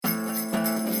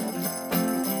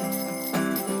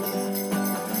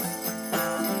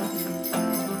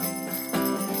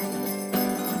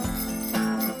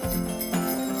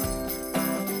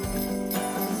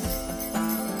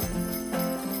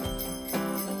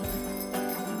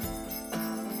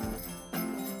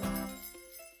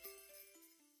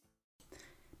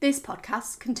This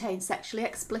podcast contains sexually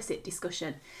explicit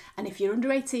discussion, and if you're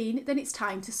under 18, then it's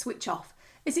time to switch off,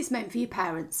 as it's meant for your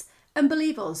parents. And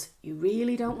believe us, you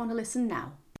really don't want to listen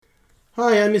now.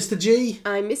 Hi, I'm Mr. G.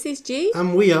 I'm Mrs. G.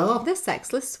 And we are The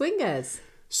Sexless Swingers.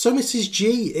 So, Mrs.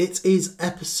 G, it is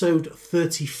episode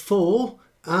 34,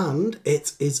 and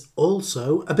it is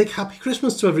also a big happy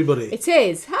Christmas to everybody. It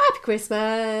is. Happy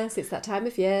Christmas. It's that time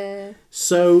of year.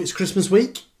 So, it's Christmas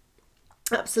week.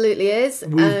 Absolutely is.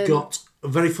 We've got a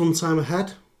very fun time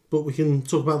ahead, but we can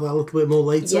talk about that a little bit more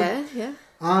later. Yeah.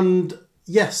 And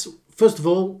yes, first of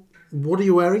all, what are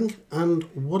you wearing and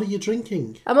what are you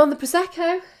drinking? I'm on the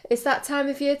Prosecco. It's that time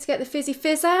of year to get the fizzy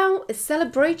fizz out. It's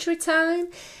celebratory time.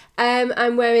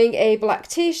 I'm wearing a black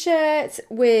t-shirt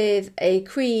with a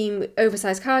cream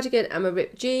oversized cardigan and my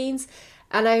ripped jeans.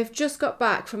 And I've just got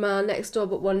back from our next door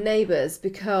but one neighbours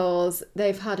because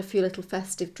they've had a few little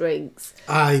festive drinks.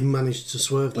 I managed to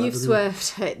swerve that. You've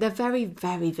swerved it. They're very,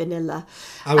 very vanilla.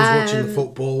 I was watching the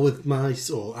football with our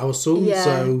son,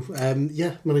 so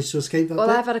managed to escape that. Well,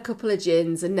 I've had a couple of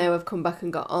gins and now I've come back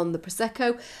and got on the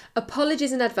Prosecco.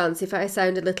 Apologies in advance if I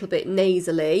sound a little bit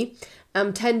nasally.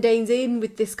 I'm 10 days in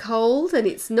with this cold and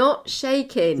it's not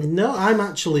shaking. No, I'm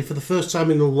actually, for the first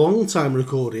time in a long time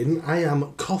recording, I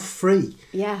am cough-free.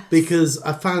 Yeah. Because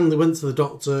I finally went to the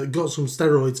doctor, got some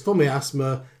steroids for my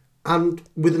asthma, and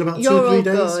within about 2 or 3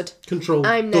 days, good. Control.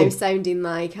 I'm now done. sounding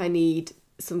like I need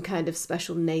some kind of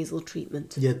special nasal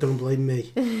treatment. Yeah, don't blame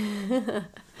me.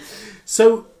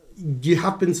 So, you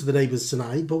have been to the neighbours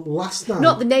tonight, but last night...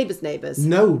 Not the neighbours.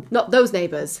 No. Not those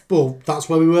neighbours. Well, that's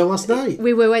where we were last night.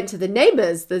 We went to the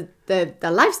neighbours, the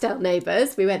lifestyle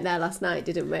neighbours. We went there last night,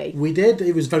 didn't we? We did.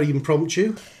 It was very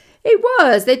impromptu. It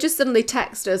was. They just suddenly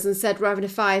texted us and said, we're having a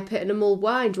fire pit and a mulled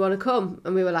wine. Do you want to come?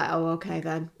 And we were like, oh, okay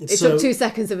then. It took 2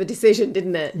 seconds of a decision,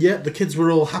 didn't it? Yeah, the kids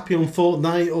were all happy on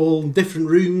Fortnite, all in different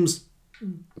rooms,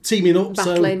 teaming up.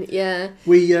 Battling, so yeah.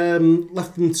 We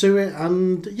left them to it,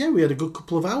 and we had a good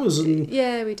couple of hours. And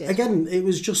yeah, we did. Again, it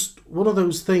was just one of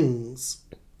those things.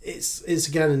 It's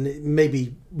again,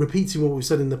 maybe repeating what we've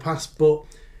said in the past, but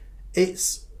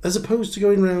it's, as opposed to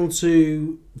going round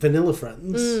to vanilla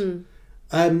friends,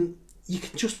 you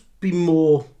can just be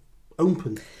more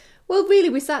open. Well, really,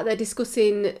 we sat there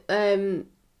discussing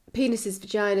penises,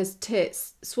 vaginas,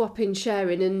 tits, swapping,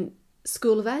 sharing, and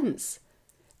school events.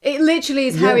 It literally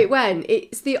is how it went.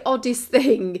 It's the oddest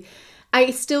thing. I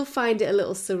still find it a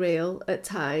little surreal at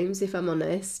times, if I'm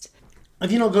honest.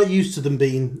 Have you not got used to them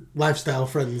being lifestyle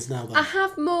friends now, then? I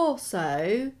have more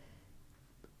so.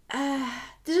 There's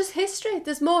just history.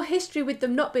 There's more history with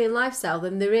them not being lifestyle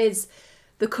than there is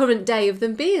the current day of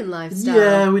them being lifestyle.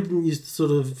 Yeah, we didn't used to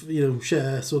sort of,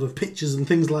 share sort of pictures and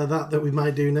things like that we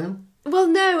might do now. Well,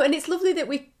 no, and it's lovely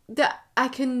that I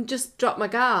can just drop my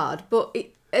guard, but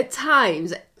at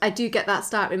times I do get that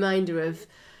stark reminder of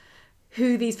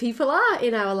who these people are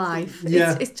in our life.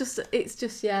 Yeah. It's just but it's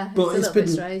a little bit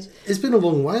strange. It's been a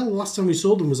long while. The last time we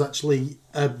saw them was actually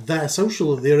their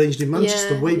social that they arranged in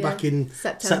Manchester back in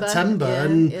September.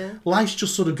 And life's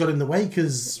just sort of got in the way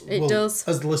because, does.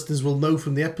 As the listeners will know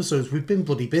from the episodes, we've been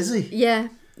bloody busy. Yeah,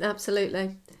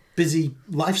 absolutely. Busy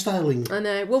lifestyling. I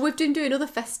know. Well, we've been doing other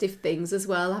festive things as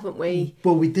well, haven't we?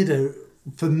 Well, we did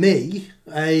for me,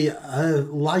 a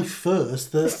life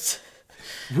first that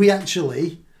we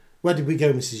actually... Where did we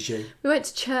go, Mrs. G? We went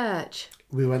to church.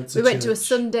 We went to a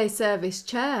Sunday service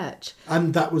church.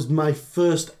 And that was my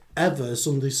first ever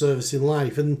Sunday service in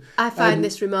life. And I find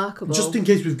this remarkable. Just in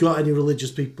case we've got any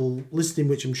religious people listening,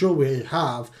 which I'm sure we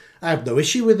have, I have no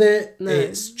issue with it. No.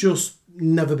 It's just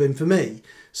never been for me.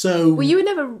 So... Well, you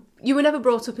were never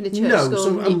brought up in a church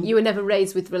school. So you were never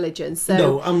raised with religion. So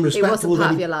no, I'm respectful it wasn't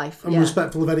part of your life. I'm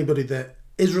respectful of anybody that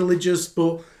is religious,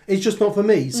 but it's just not for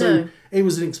me. So it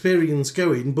was an experience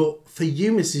going. But for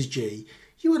you, Mrs. G,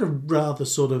 you had a rather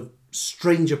sort of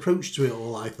strange approach to it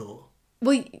all, I thought.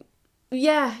 Well,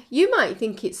 yeah, you might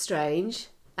think it's strange.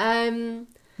 Well,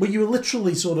 you were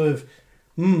literally sort of,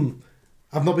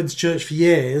 I've not been to church for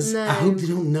years. No. I hope they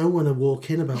don't know when I walk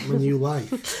in about my new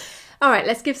life. All right,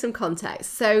 let's give some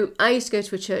context. So I used to go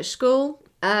to a church school.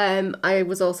 I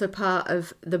was also part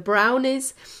of the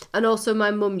Brownies, and also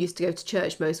my mum used to go to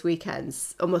church most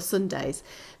weekends, almost Sundays.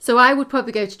 So I would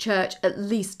probably go to church at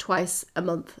least twice a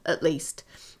month, at least.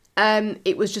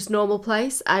 It was just normal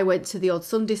place. I went to the odd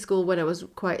Sunday school when I was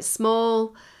quite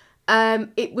small.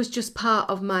 It was just part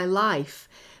of my life.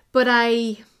 But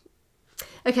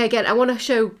again, I want to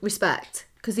show respect,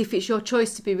 because if it's your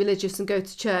choice to be religious and go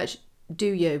to church, do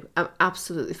you? I'm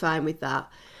absolutely fine with that.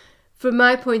 From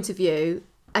my point of view,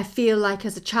 I feel like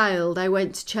as a child I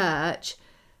went to church,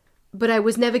 but I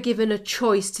was never given a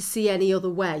choice to see any other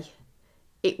way.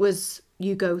 It was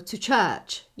you go to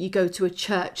church. You go to a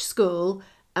church school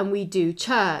and we do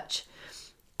church.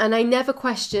 And I never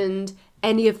questioned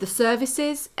any of the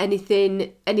services, any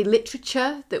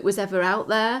literature that was ever out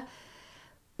there.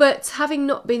 But having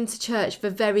not been to church for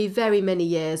very, very many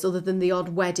years, other than the odd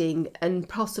wedding and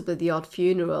possibly the odd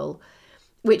funeral,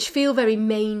 which feel very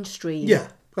mainstream. Yeah,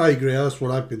 I agree. That's what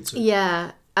I've been to.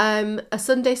 Yeah. A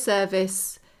Sunday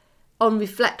service, on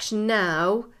reflection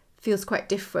now, feels quite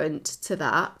different to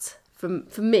that.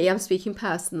 For me, I'm speaking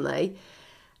personally.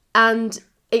 And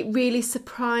it really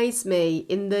surprised me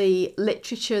in the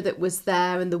literature that was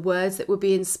there and the words that were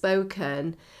being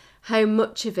spoken, how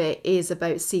much of it is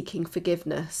about seeking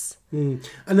forgiveness. And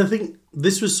I think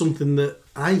this was something that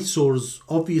I saw as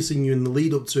obvious in you in the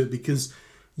lead up to it, because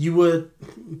you were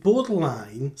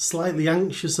borderline slightly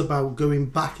anxious about going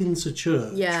back into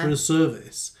church for a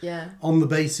service on the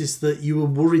basis that you were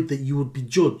worried that you would be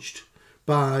judged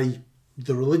by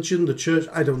the religion, the church,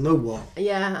 I don't know what.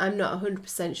 Yeah, I'm not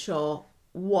 100% sure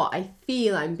what I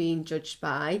feel I'm being judged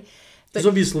by. Because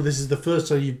obviously this is the first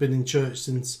time you've been in church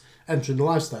since entering the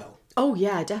lifestyle. Oh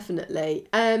yeah, definitely.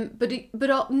 I have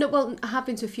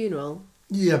been to a funeral.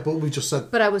 Yeah, but we just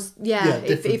said. But I was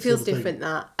it feels different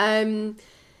that.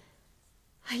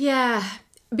 Yeah,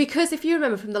 because if you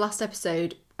remember from the last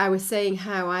episode, I was saying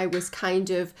how I was kind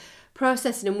of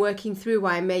processing and working through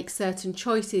why I make certain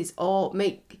choices or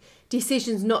make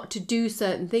decisions not to do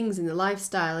certain things in the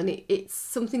lifestyle, and it's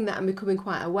something that I'm becoming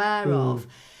quite aware of.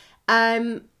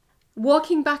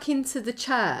 Walking back into the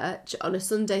church on a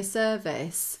Sunday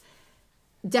service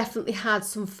definitely had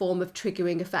some form of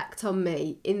triggering effect on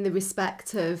me, in the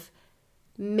respect of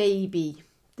maybe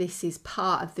this is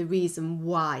part of the reason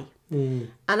why.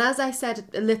 And as I said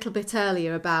a little bit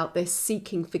earlier about this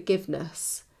seeking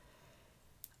forgiveness,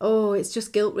 it's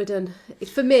just guilt-ridden.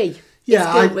 For me,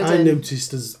 yeah, I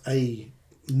noticed as a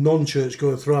non-church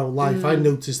goer throughout life, I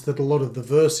noticed that a lot of the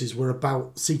verses were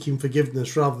about seeking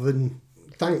forgiveness rather than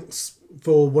thanks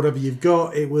for whatever you've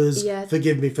got. It was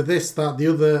forgive me for this, that, the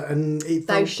other, and it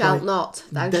thou shalt not.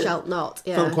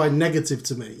 Yeah. Felt quite negative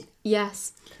to me.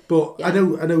 Yes, but I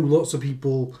know lots of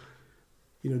people,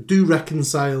 do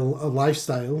reconcile a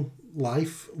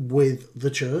life with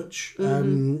the church.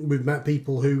 We've met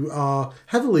people who are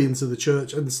heavily into the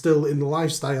church and still in the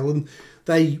lifestyle, and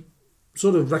they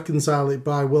sort of reconcile it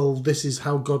by, well, this is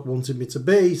how God wanted me to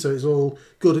be, so it's all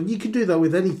good. And you can do that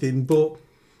with anything, but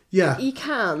yeah. You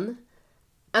can.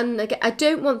 And again, I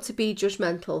don't want to be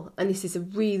judgmental, and this is a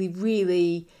really,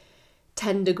 really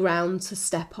tender ground to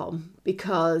step on,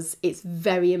 because it's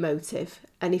very emotive.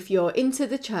 And if you're into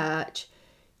the church,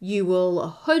 you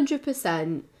will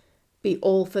 100% be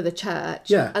all for the church,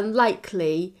 and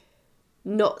likely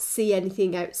not see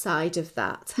anything outside of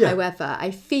that. Yeah. However,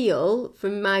 I feel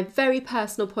from my very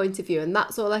personal point of view, and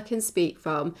that's all I can speak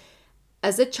from,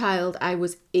 as a child I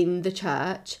was in the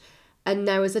church, and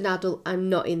now as an adult I'm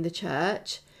not in the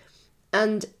church,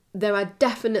 and there are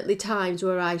definitely times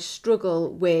where I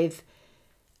struggle with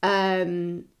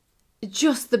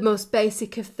just the most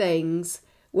basic of things,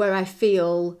 where I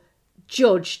feel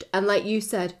judged, and like you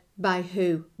said, by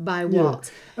who, by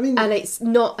what. I mean, and it's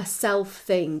not a self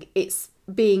thing, it's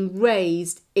being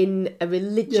raised in a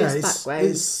religious background.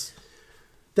 It's,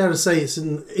 dare I say, it's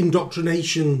an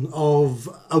indoctrination of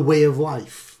a way of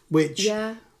life, which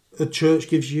a church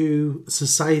gives you,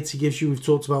 society gives you. We've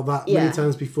talked about that many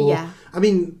times before. Yeah. I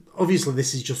mean, obviously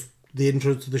this is just the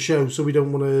intro to the show, so we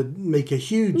don't want to make a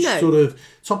huge sort of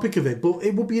topic of it, but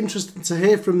it would be interesting to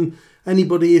hear from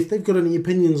anybody if they've got any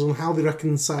opinions on how they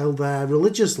reconcile their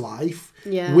religious life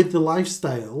with the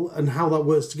lifestyle and how that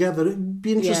works together. It'd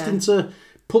be interesting to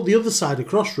put the other side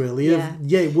across, really.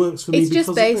 It works for me. It's because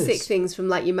just basic things from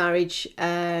like your marriage, what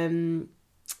are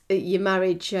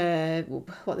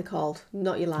they called?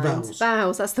 Not your lines.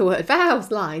 Vows, that's the word.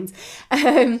 Vows, lines.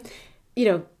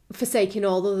 Forsaking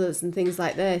all others and things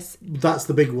like this. That's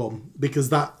the big one,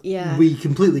 because we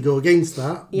completely go against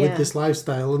that with this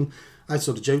lifestyle. And I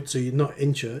sort of joked to you, not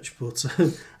in church, but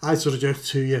I sort of joked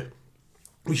to you,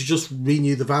 we should just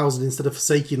renew the vows, and instead of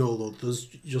forsaking all others,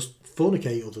 just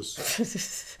fornicate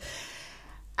others.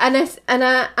 and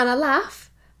I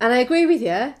laugh, and I agree with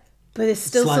you, but there's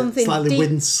still something slightly deep,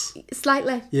 wince.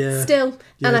 Slightly, yeah, still,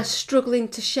 and I'm struggling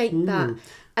to shake that.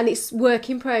 And it's work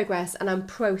in progress, and I'm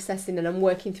processing and I'm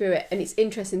working through it. And it's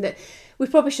interesting that we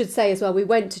probably should say as well, we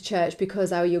went to church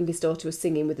because our youngest daughter was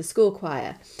singing with the school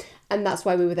choir. And that's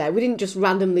why we were there. We didn't just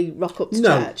randomly rock up to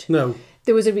church. No.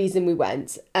 There was a reason we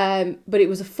went. But it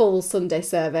was a full Sunday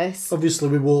service. Obviously,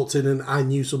 we walked in and I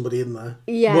knew somebody in there.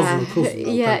 Yeah. It wasn't a cousin,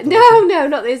 though, yeah. No,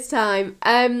 not this time.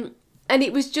 And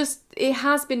it was just, it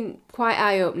has been quite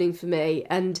eye-opening for me.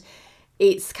 And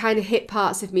it's kind of hit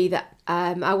parts of me that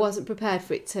I wasn't prepared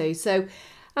for it to. So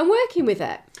I'm working with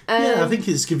it. I think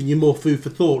it's given you more food for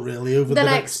thought, really, over than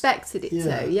the I next... expected it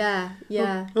to.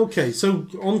 Yeah. Okay, so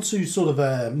on to sort of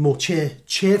a more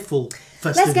cheerful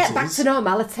festivities. Let's get back to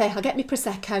normality. I'll get me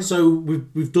Prosecco. So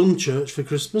we've done church for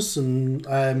Christmas and...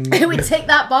 we tick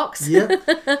that box. Yeah.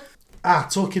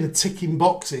 Talking of ticking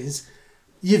boxes,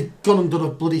 you've gone and done a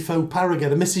bloody faux pas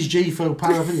again, a Mrs. G faux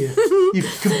pas, haven't you?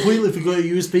 You've completely forgot who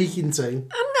you were speaking to.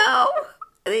 Oh,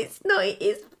 no, it's not.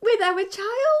 It's with our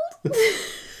child.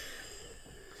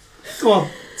 Go on,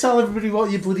 tell everybody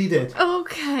what you bloody did.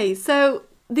 Okay, so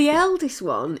the eldest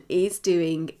one is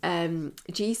doing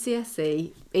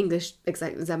GCSE English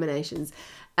examinations,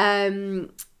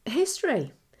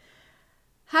 history.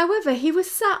 However, he was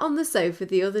sat on the sofa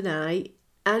the other night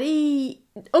and he,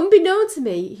 unbeknown to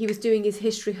me, he was doing his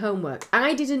history homework.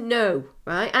 I didn't know,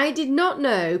 right? I did not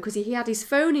know because he had his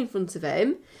phone in front of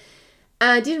him and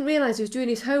I didn't realise he was doing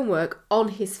his homework on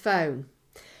his phone.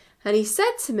 And he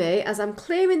said to me, as I'm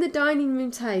clearing the dining room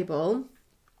table,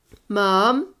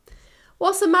 Mum,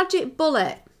 what's a magic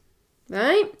bullet?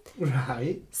 Right?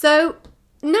 Right. So,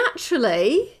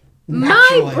 naturally,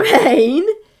 my brain,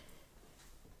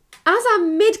 as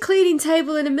I'm mid-cleaning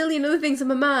table and a million other things on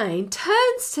my mind,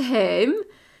 turns to him, and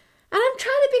I'm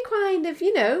trying to be kind of,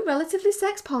 relatively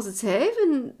sex positive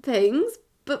and things,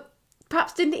 but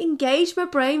perhaps didn't engage my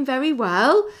brain very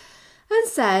well, and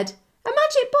said, a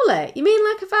magic bullet? You mean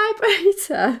like a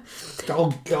vibrator?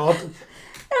 Oh, God.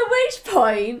 At which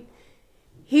point,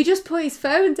 he just put his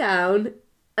phone down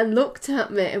and looked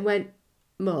at me and went,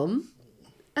 Mum?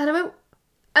 And I went,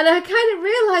 and I kind of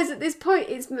realised at this point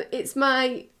it's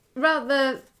my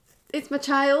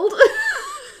child.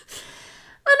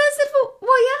 And I said, well,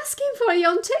 what are you asking for? Are you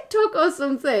on TikTok or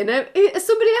something?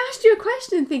 Somebody asked you a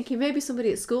question thinking maybe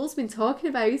somebody at school's been talking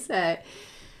about it. And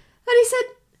he said,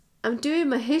 I'm doing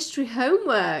my history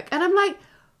homework. And I'm like,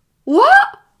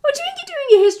 what? What do you mean you're doing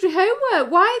your history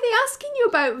homework? Why are they asking you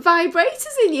about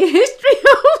vibrators in your history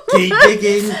homework? Keep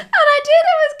digging. And I did.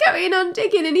 I was going on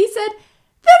digging. And he said,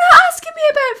 they're not asking me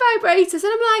about vibrators.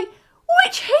 And I'm like,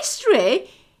 which history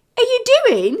are you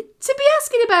doing to be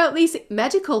asking about these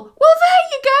medical? Well, there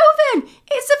you go then.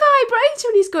 It's a vibrator.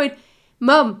 And he's going,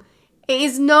 Mum, it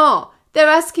is not. They're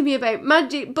asking me about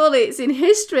magic bullets in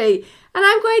history. And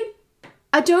I'm going,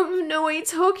 I don't even know what you're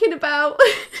talking about.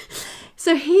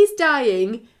 So he's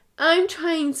dying. I'm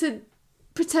trying to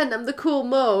pretend I'm the cool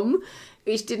mum,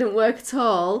 which didn't work at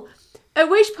all. At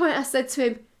which point I said to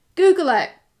him, Google it.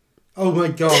 Oh my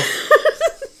God.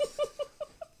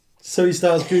 So he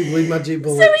starts Googling magic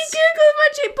bullets. So he Googled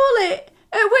magic bullet.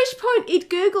 At which point he'd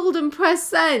Googled and pressed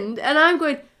send. And I'm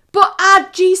going, but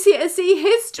add GCSE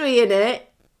history in it.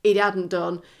 He hadn't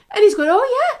done. And he's going,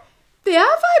 oh yeah, they are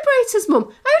vibrators, Mum.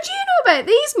 How do you know about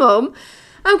these, Mum?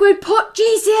 I'm going to put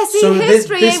GCSE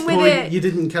history in with it. You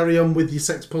didn't carry on with your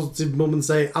sex positive mum and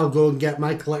say, I'll go and get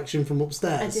my collection from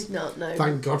upstairs. I did not know.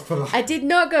 Thank God for that. I did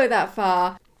not go that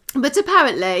far. But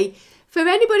apparently, for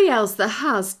anybody else that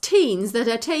has teens that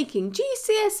are taking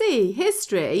GCSE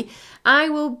history, I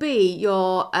will be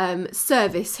your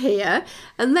service here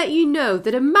and let you know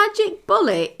that a magic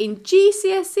bullet in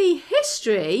GCSE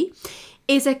history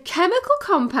is a chemical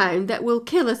compound that will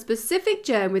kill a specific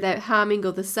germ without harming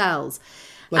other cells.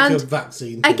 Like and a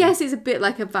vaccine. I guess it's a bit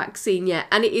like a vaccine, yeah.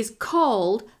 And it is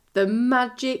called the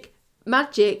magic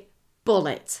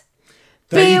bullet.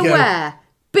 Be aware.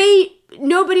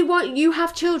 You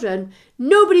have children.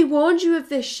 Nobody warned you of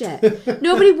this shit.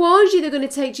 Nobody warned you they're going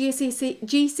to take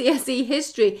GCSE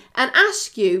history and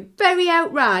ask you very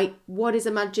outright, what is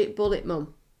a magic bullet,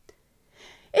 Mum?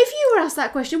 If you were asked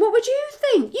that question, what would you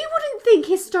think? You wouldn't think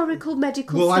historical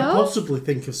medical stuff. Well, I'd possibly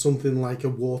think of something like a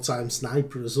wartime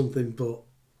sniper or something, but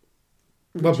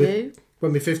when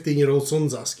my 15-year-old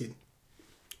son's asking.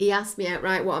 He asked me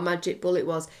outright what a magic bullet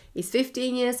was. He's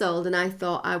 15 years old and I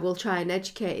thought I will try and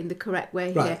educate in the correct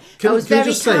way here. I was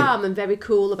very calm and very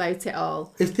cool about it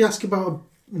all. If they ask about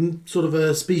a sort of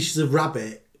a species of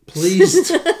rabbit,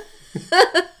 please...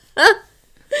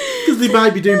 Because they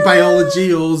might be doing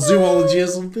biology or zoology or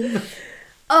something.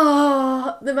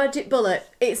 Oh, the magic bullet.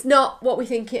 It's not what we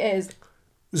think it is.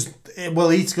 Well,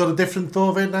 he's got a different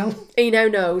thought of it now. He now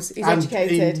knows. He's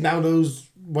educated. He now knows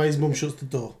why his mum shuts the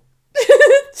door.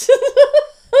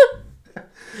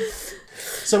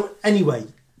 So, anyway,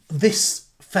 this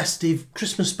festive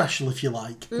Christmas special, if you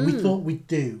like, we thought we'd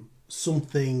do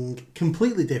something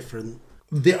completely different.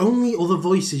 The only other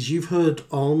voices you've heard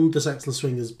on the Sexless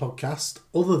Swingers podcast,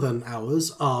 other than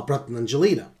ours, are Brad and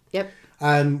Angelina. Yep.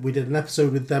 We did an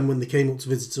episode with them when they came up to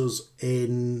visit us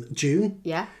in June.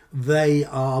 Yeah. They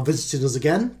are visiting us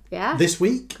again. Yeah. This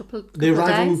week. They couple of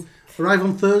days. arrive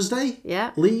on Thursday.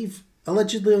 Yeah. Leave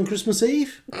allegedly on Christmas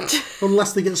Eve,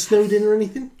 unless they get snowed in or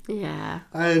anything. Yeah.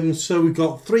 So we've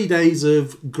got 3 days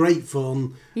of great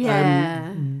fun.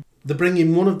 Yeah. They're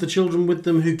bringing one of the children with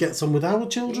them who gets on with our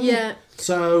children. Yeah.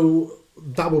 So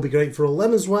that will be great for all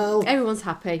them as well. Everyone's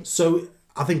happy. So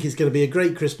I think it's going to be a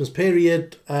great Christmas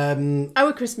period.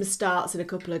 Our Christmas starts in a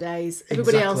couple of days.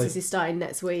 Everybody else's is starting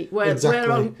next week. We're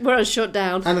on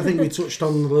shutdown. And I think we touched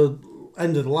on the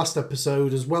end of the last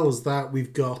episode as well as that.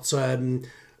 We've got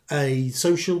a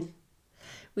social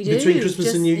between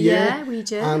Christmas and New Year. Yeah, we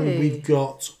do. And we've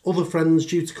got other friends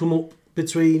due to come up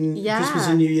between Christmas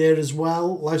and New Year as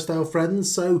well, lifestyle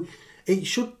friends. So it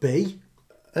should be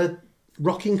a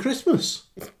rocking Christmas.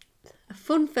 A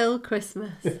fun-filled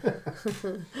Christmas.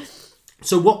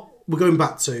 So what we're going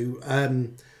back to,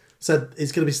 said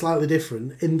it's going to be slightly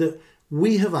different in that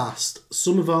we have asked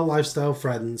some of our lifestyle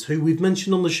friends who we've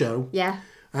mentioned on the show. Yeah.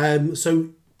 So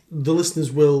the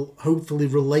listeners will hopefully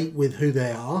relate with who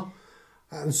they are.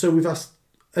 And so we've asked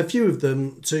a few of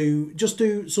them to just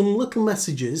do some little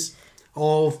messages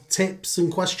of tips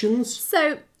and questions.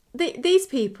 So these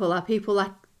people are people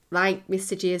like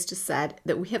Mr. G has just said,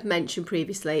 that we have mentioned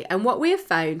previously. And what we have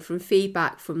found from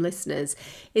feedback from listeners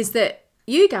is that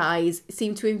you guys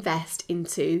seem to invest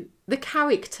into the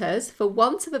characters, for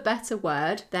want of a better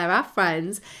word. They're our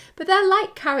friends, but they're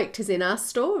like characters in our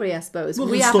story, I suppose. Well,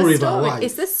 we the have story a of our story. life.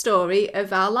 It's the story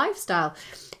of our lifestyle.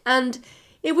 And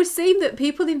it would seem that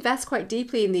people invest quite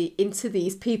deeply into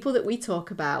these people that we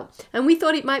talk about. And we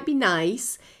thought it might be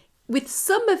nice, with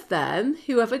some of them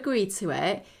who have agreed to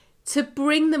it, to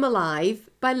bring them alive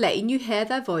by letting you hear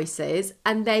their voices,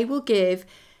 and they will give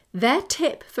their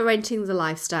tip for entering the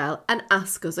lifestyle and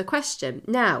ask us a question.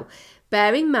 Now,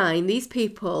 bear in mind, these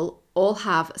people all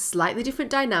have slightly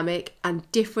different dynamic and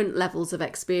different levels of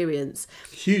experience.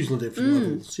 Hugely different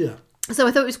levels, yeah. So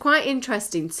I thought it was quite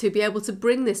interesting to be able to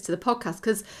bring this to the podcast,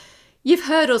 because you've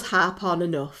heard us harp on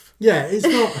enough. Yeah, it's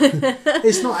not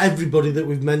it's not everybody that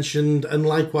we've mentioned, and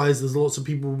likewise there's lots of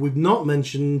people we've not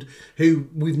mentioned who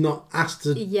we've not asked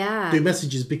to do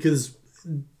messages because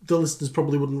the listeners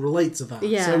probably wouldn't relate to that.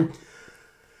 Yeah. So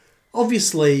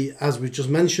obviously, as we've just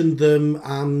mentioned them,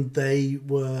 and they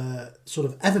were sort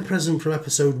of ever present from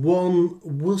episode 1,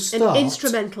 we'll start... And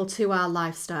instrumental to our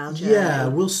lifestyle journey. Yeah,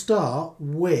 we'll start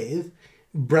with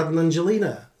Brad and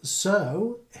Angelina.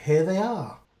 So, here they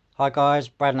are. Hi guys,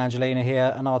 Brad and Angelina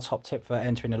here, and our top tip for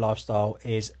entering the lifestyle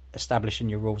is establishing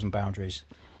your rules and boundaries.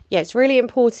 Yeah, it's really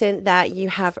important that you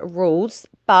have rules,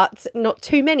 but not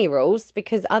too many rules,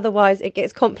 because otherwise it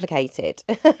gets complicated.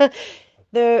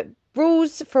 The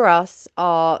rules for us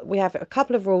are, we have a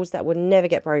couple of rules that will never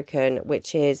get broken,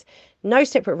 which is no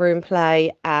separate room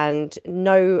play and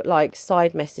no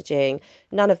side messaging,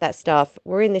 none of that stuff.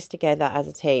 We're in this together as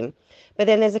a team. But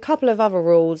then there's a couple of other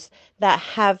rules that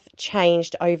have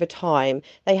changed over time.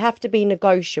 They have to be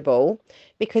negotiable,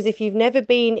 because if you've never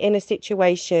been in a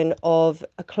situation of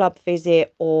a club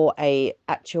visit or a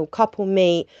actual couple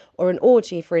meet or an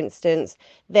orgy, for instance,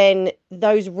 then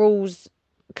those rules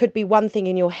could be one thing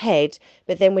in your head,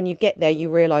 but then when you get there, you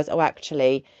realise, oh,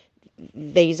 actually,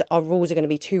 these rules are going to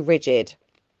be too rigid.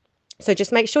 So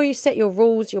just make sure you set your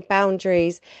rules, your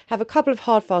boundaries, have a couple of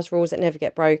hard, fast rules that never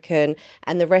get broken,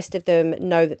 and the rest of them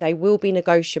know that they will be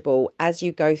negotiable as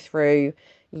you go through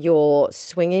your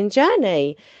swinging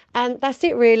journey. And that's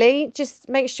it, really. Just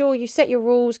make sure you set your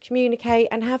rules, communicate,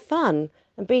 and have fun,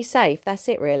 and be safe. That's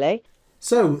it, really.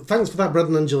 So, thanks for that, Brad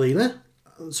and Angelina.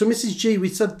 So, Mrs. G, we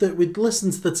said that we'd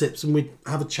listen to the tips and we'd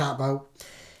have a chat about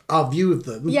our view of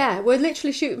them. Yeah, we're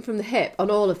literally shooting from the hip on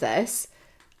all of this.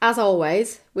 As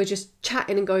always, we're just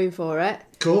chatting and going for it.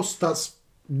 Of course, that's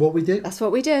what we do. That's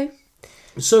what we do.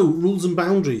 So, rules and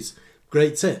boundaries.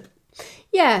 Great tip.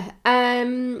 Yeah,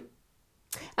 and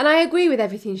I agree with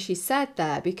everything she said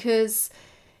there, because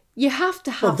you have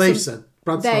to have... Well, they've said.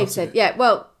 They've said, yeah.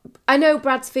 Well, I know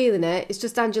Brad's feeling it. It's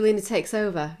just Angelina takes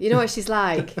over. You know what she's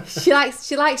like. She likes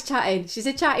chatting. She's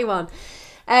a chatty one.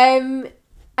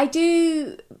 I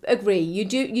do agree.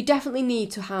 You definitely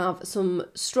need to have some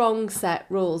strong set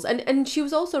rules. And she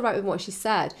was also right with what she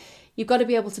said. You've got to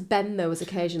be able to bend those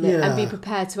occasionally and be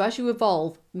prepared to, as you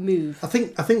evolve, move. I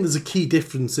think there's a key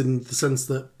difference in the sense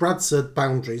that Brad said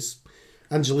boundaries,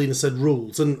 Angelina said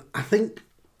rules, and I think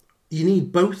you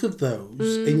need both of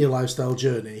those in your lifestyle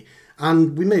journey.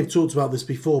 And we may have talked about this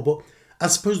before, but I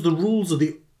suppose the rules are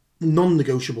the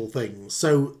non-negotiable things.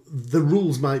 So the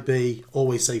rules might be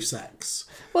always safe sex,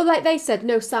 Well, like they said,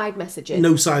 no side messaging.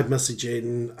 no side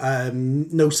messaging,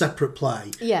 no separate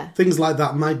play. Yeah. Things like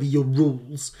that might be your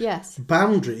rules. Yes.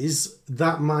 Boundaries,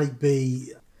 that might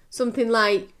be, Something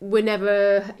like we're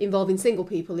never involving single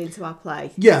people into our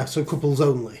play. yeah, so couples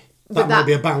only. That might that-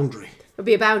 be a boundary. It'll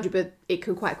be a boundary, but it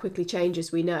can quite quickly change,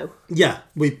 as we know. Yeah,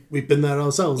 we've been there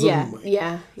ourselves, Yeah, haven't we?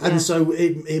 yeah, And yeah. so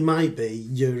it might be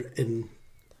you're in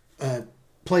a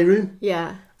playroom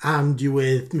Yeah. and you're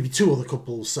with maybe 2 other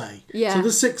couples, say. Yeah. So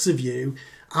there's 6 of you,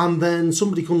 and then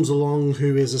somebody comes along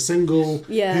who is a single,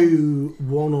 Yeah. who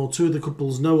 1 or 2 of the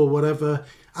couples know or whatever,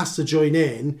 asks to join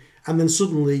in, and then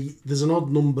suddenly there's an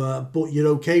odd number, but you're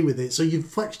okay with it. So you've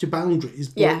flexed your boundaries,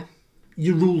 but Yeah.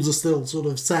 your rules are still sort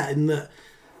of set in that,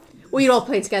 Well, you're all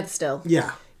playing together still.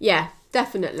 yeah. Yeah,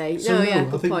 definitely. So no, yeah, I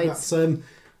good think point. that's an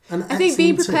I think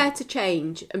being excellent tip. prepared to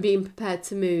change and being prepared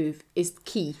to move is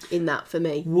key in that for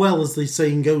me. Well, as the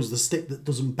saying goes, the stick that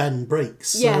doesn't bend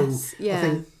breaks. Yes, So yeah. I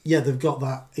think, they've got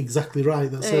that exactly right.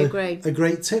 That's I agree. a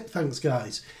great tip. Thanks,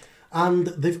 guys. And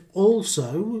they've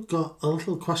also got a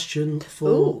little question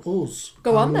for us.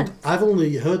 Go on And then. I've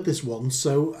only heard this one,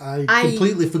 so I've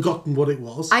completely forgotten what it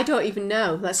was. I don't even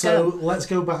know. Let's So go. let's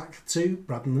go back to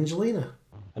Brad and Angelina.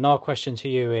 And our question to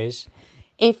you is,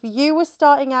 If you were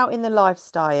starting out in the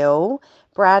lifestyle,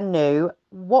 brand new,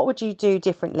 what would you do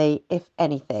differently, if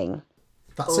anything?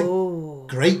 That's a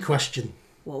great question.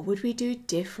 What would we do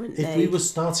differently? If we were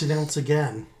starting out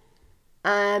again,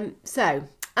 So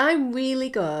I'm really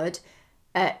good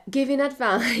at giving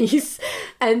advice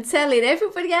and telling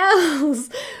everybody else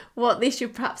what they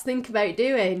should perhaps think about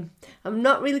doing. I'm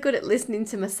not really good at listening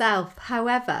to myself.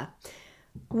 However,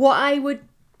 what I would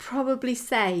probably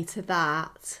say to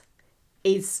that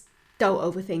is don't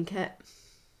overthink it.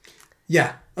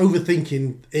 yeah,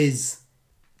 overthinking is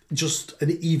just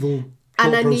an evil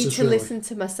And thought I need process, to really. listen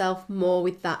to myself more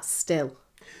with that still.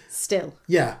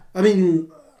 Yeah, I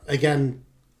mean, again,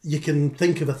 you can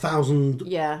think of 1,000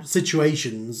 Yeah.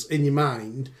 situations in your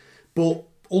mind, but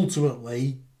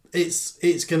ultimately,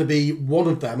 it's going to be one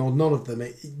of them or none of them.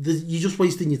 You're just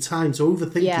wasting your time. So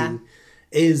overthinking Yeah.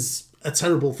 is a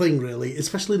terrible thing, really,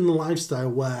 especially in the lifestyle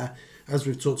where, as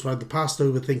we've talked about in the past,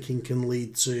 overthinking can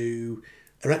lead to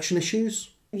erection issues.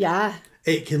 Yeah.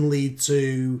 It can lead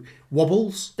to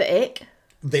wobbles, The ick.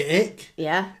 the ick.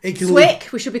 Yeah. It can Swick.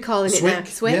 We should be calling it now.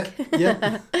 Swick. Swick.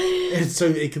 Yeah. And so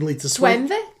it can lead to swick.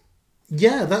 Swemvy.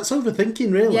 Yeah, that's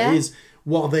overthinking, really. Yeah. Is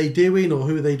what are they doing, or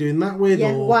who are they doing that with?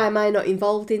 Yeah. Or Why am I not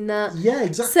involved in that? yeah,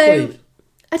 exactly. So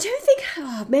I don't think.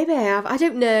 Oh, maybe I have. I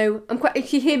don't know. I'm quite.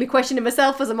 You hear me questioning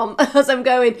myself as I'm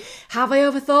going. Have I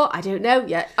overthought? I don't know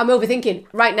yet. I'm overthinking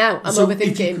right now. I'm so if you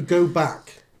overthinking. could go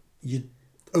back, you'd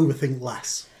overthink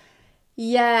less.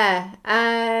 Yeah.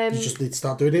 You just need to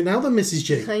start doing it now, then, Mrs.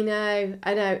 G.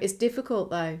 I know. It's difficult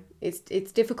though.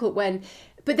 It's difficult when,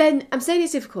 but then I'm saying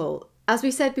it's difficult. As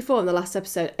we said before in the last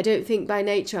episode, I don't think by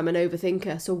nature I'm an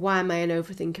overthinker. So why am I an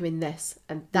overthinker in this?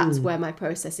 And that's where my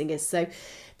processing is. So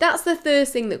that's the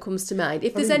first thing that comes to mind.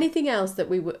 If there's anything else that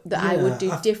I would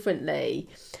do differently,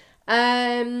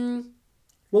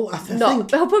 Well, I think I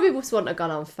probably just wouldn't have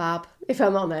gone on Fab, if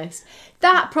I'm honest.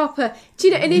 That proper, do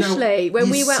you know, initially when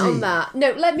you we went see. on that,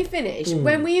 no, let me finish.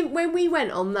 When we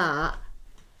went on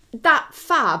that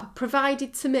Fab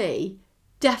provided to me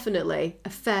definitely a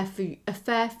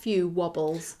fair few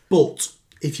wobbles. But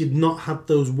if you'd not had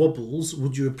those wobbles,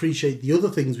 would you appreciate the other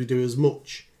things we do as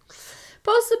much?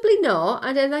 Possibly not.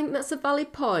 I don't think that's a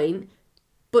valid point,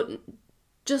 but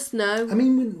just no. I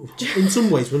mean, in some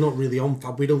ways, we're not really on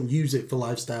Fab. We don't use it for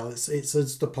lifestyle. It's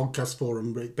just a podcast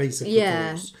forum, basically, Yeah,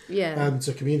 for us, yeah.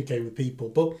 to communicate with people.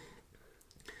 But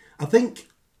I think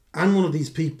I'm one of these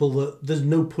people that there's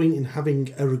no point in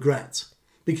having a regret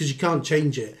because you can't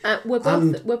change it. We're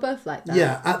both like that.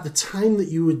 Yeah, at the time that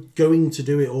you were going to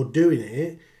do it or doing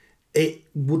it, it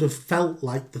would have felt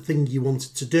like the thing you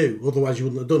wanted to do. Otherwise, you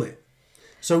wouldn't have done it.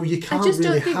 So you can't I just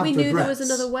really don't think have we knew there was regrets.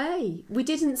 another way. We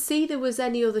didn't see there was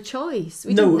any other choice.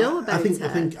 We didn't know about I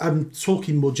think I'm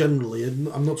talking more generally, and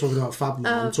I'm not talking about Fab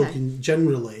now. I'm okay. talking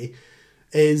generally.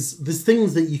 Is there's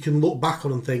things that you can look back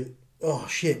on and think, oh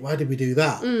shit, why did we do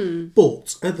that?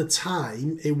 But at the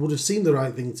time, it would have seemed the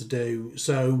right thing to do.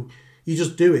 So you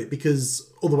just do it because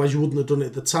otherwise you wouldn't have done it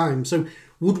at the time. So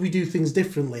would we do things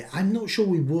differently? I'm not sure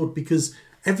we would because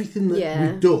everything that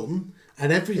we've done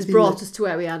and everything It's brought us to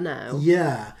where we are now.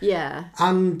 Yeah. Yeah.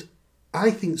 And I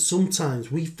think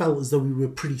sometimes we felt as though we were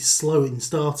pretty slow in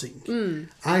starting.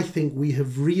 I think we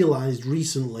have realised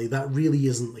recently that really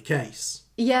isn't the case.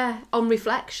 Yeah, on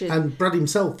reflection. And Brad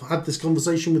himself had this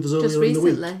conversation with us Just earlier in the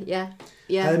week. recently,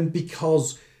 yeah.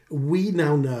 Because we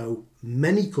now know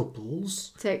many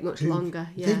couples Take much longer,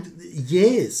 yeah.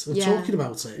 years of Yeah. talking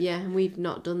about it. Yeah, and we've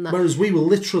not done that. Whereas we were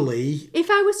literally... If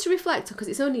I was to reflect, because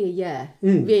it's only a year,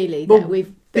 really, Well, that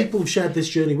we've... people have shared this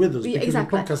journey with us because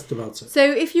exactly. we podcasted about it.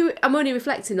 So I'm only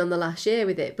reflecting on the last year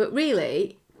with it, but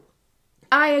really,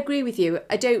 I agree with you.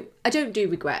 I don't do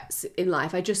regrets in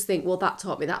life. I just think, well, that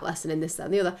taught me that lesson in this, that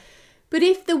and the other. But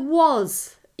if there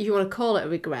was, if you want to call it a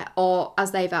regret, or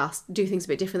as they've asked, do things a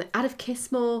bit differently, I'd have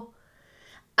kissed more.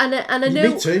 And I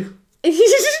know... Me too.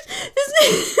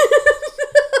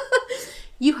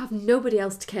 You have nobody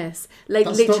else to kiss. Like,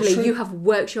 That's not literally, true. you have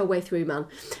worked your way through, man.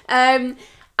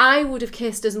 I would have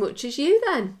kissed as much as you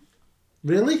then.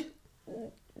 Really?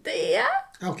 Yeah.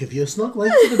 I'll give you a snug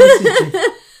later. Mrs. G.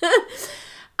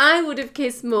 I would have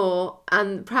kissed more,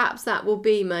 and perhaps that will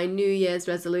be my New Year's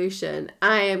resolution.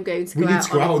 I am going to go We out need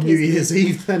to go out a on New kiss- Year's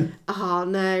Eve then. Oh,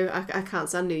 no, I can't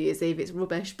stand New Year's Eve. It's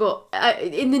rubbish. But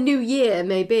in the new year,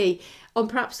 maybe, on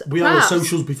perhaps... We are on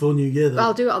socials before New Year then.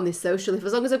 I'll do it on this social,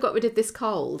 as long as I've got rid of this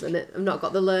cold and I've not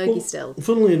got the lurgy still.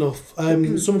 Funnily enough,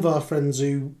 some of our friends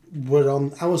who were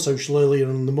on our social earlier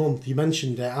in the month, you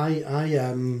mentioned it,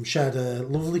 I shared a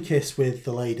lovely kiss with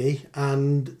the lady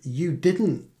and you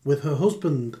didn't with her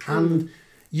husband. And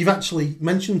you've actually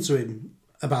mentioned to him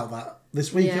about that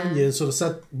this week, haven't you? And sort of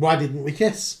said, why didn't we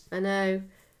kiss? I know.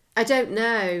 I don't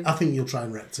know. I think you'll try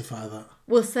and rectify that.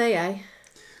 We'll see, eh?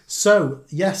 So,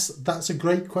 yes, that's a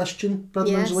great question, Brad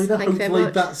and Yes, Angelina. thank you very Hopefully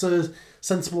much. that's a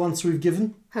sensible answer we've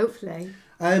given. Hopefully.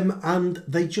 And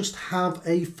they just have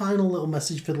a final little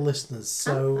message for the listeners.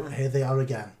 So here they are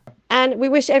again. And we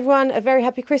wish everyone a very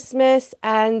happy Christmas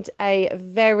and a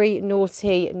very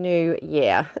naughty new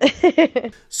year.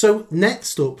 So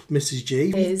next up, Mrs.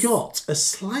 G, we've Is- got a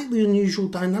slightly unusual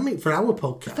dynamic for our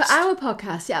podcast. For our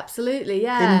podcast, yeah, absolutely,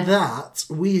 yeah. In that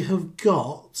we have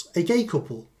got a gay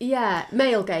couple. Yeah,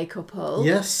 male gay couple.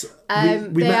 Yes, we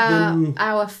they met are them.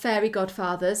 our fairy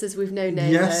godfathers, as we've now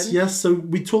named Yes, them. yes. So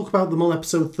we talk about them on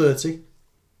episode 30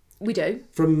 We do,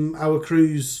 from our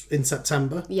cruise in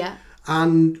September. yeah.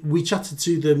 And we chatted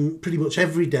to them pretty much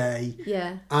every day.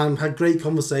 Yeah. And had great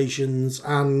conversations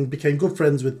and became good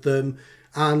friends with them.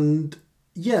 And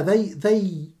yeah,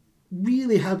 they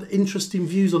really had interesting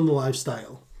views on the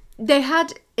lifestyle. They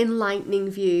had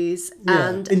enlightening views Yeah,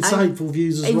 and insightful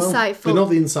views as well. Insightful. They're not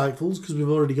the insightfuls because we've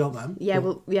already got them. Yeah,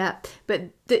 well, yeah, but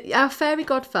our fairy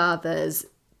godfathers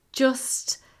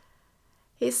just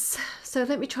it's so.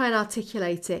 Let me try and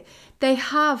articulate it. They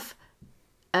have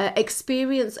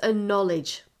experience and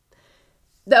knowledge,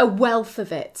 a wealth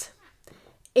of it.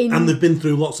 And they've been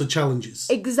through lots of challenges.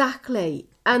 Exactly,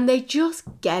 and they just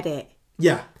get it.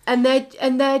 Yeah. And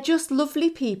they're just lovely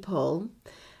people.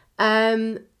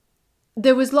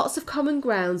 There was lots of common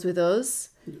grounds with us.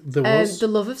 There was. The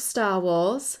love of Star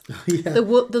Wars. Yeah. The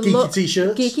Geeky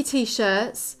t-shirts. Geeky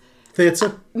t-shirts.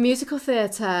 Theatre. Musical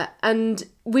theatre, and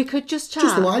we could just chat.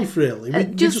 Just life, really. We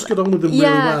just got on with them really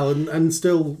well and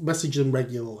still message them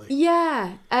regularly.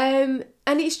 Yeah, and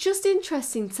it's just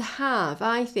interesting to have,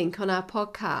 I think, on our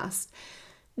podcast,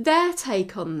 their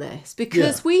take on this,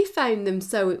 because we found them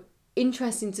so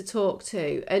interesting to talk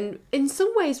to, and in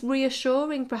some ways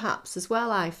reassuring perhaps as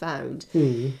well. I found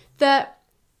that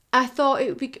I thought it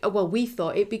would be, well, we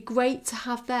thought it'd be great to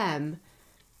have them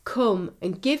come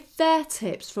and give their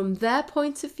tips from their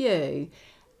point of view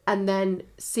and then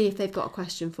see if they've got a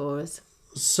question for us.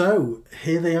 So,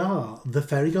 here they are, the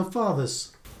Fairy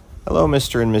Godfathers. Hello,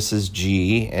 Mr. and Mrs.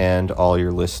 G and all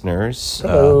your listeners.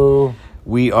 Hello.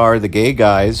 We are the gay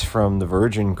guys from the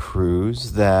Virgin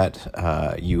Cruise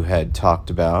that you had talked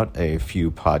about a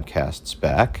few podcasts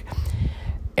back.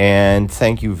 And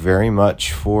thank you very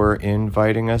much for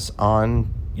inviting us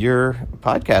on your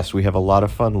podcast. We have a lot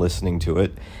of fun listening to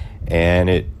it, and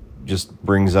it just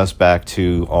brings us back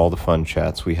to all the fun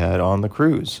chats we had on the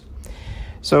cruise.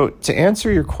 So to answer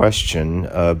your question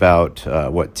about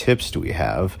what tips do we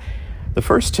have, the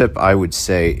first tip I would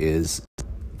say is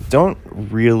don't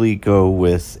really go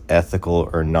with ethical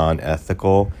or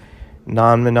non-ethical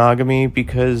non-monogamy,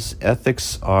 because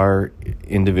ethics are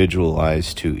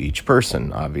individualized to each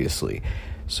person, obviously.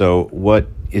 So what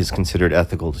is considered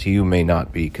ethical to you may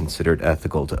not be considered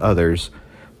ethical to others,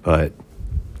 but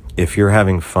if you're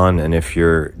having fun and if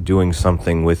you're doing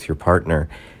something with your partner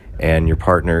and your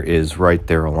partner is right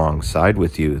there alongside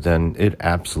with you, then it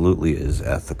absolutely is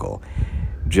ethical.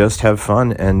 Just have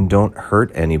fun and don't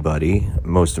hurt anybody.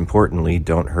 Most importantly,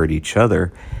 don't hurt each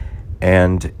other.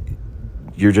 And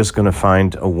you're just going to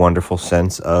find a wonderful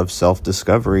sense of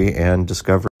self-discovery and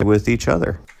discovery with each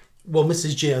other. Well,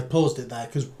 Mrs. G, I paused it there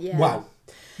because, wow,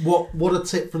 what a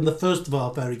tip from the first of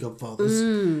our Fairy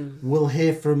Godfathers. We'll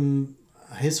hear from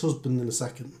his husband in a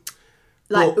second.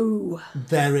 Like, But ooh.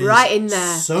 there is Right in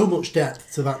there. so much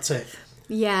depth to that tip.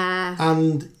 Yeah.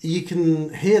 And you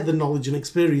can hear the knowledge and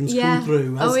experience Yeah. come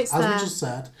through, Oh, as it's we there. just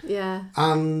said. Yeah.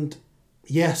 And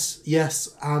yes,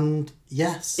 and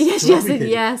yes. Yes, to yes, and everything.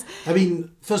 yes. I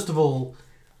mean, first of all,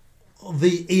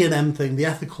 the E&M thing, the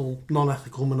ethical,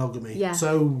 non-ethical monogamy. Yeah.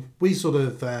 So we sort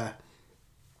of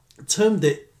termed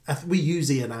it, we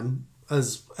use E&M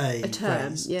as a Term.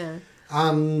 phrase. Yeah.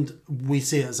 And we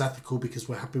see it as ethical because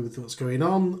we're happy with what's going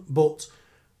on. But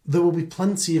there will be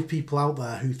plenty of people out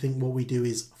there who think what we do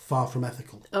is far from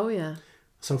ethical. Oh, yeah.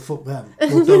 So fuck them.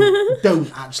 Well,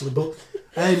 don't actually. But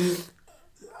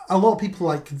a lot of people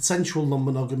like consensual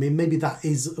non-monogamy. Maybe that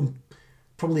is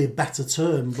probably a better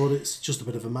term, but it's just a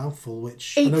bit of a mouthful,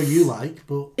 which I know you like.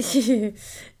 But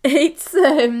It's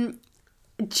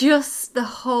just the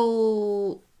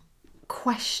whole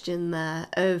question there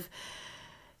of,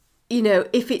 you know,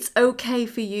 if it's okay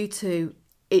for you to,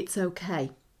 it's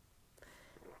okay.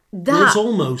 Well, it's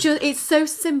almost- it's so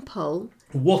simple.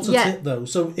 what a Yeah. tip, though.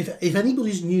 So if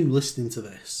anybody's new listening to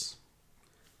this,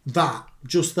 that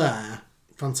just there,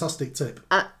 fantastic tip.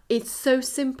 It's so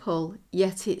simple,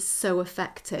 yet it's so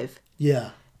effective.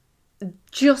 Yeah.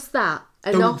 Just that.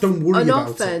 And Don't worry about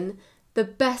often, the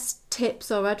best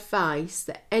tips or advice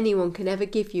that anyone can ever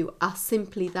give you are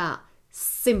simply that.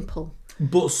 Simple.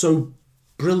 But so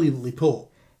brilliantly put.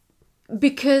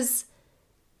 Because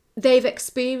they've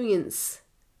experienced.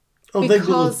 Oh,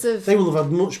 Because they will have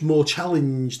had much more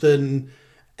challenge than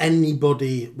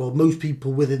anybody, well, most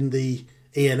people within the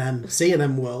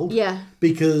C&M world. Yeah.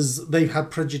 Because they've had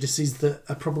prejudices that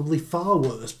are probably far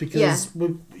worse. Because, Yeah.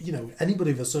 you know,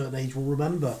 anybody of a certain age will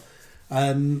remember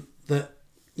that,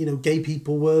 you know, gay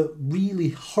people were really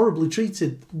horribly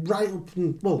treated right up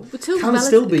and, well, Till can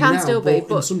still be can now, still be, in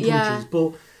but some yeah. countries.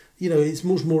 But, you know, it's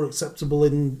much more acceptable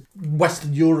in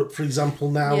Western Europe, for example,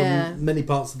 now, Yeah. and many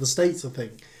parts of the States, I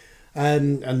think.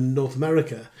 And North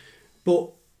America. But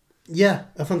yeah,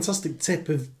 a fantastic tip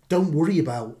of don't worry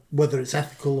about whether it's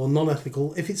ethical or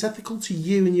non-ethical. If it's ethical to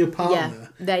you and your partner,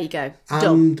 Yeah, there you go. Done.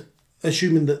 and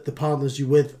assuming that the partners you're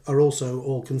with are also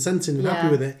all consenting and happy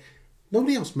Yeah. with it,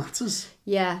 nobody else matters.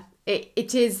 Yeah, it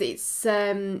is.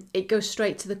 It goes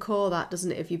straight to the core, that,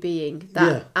 doesn't it, of your being.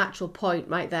 That actual point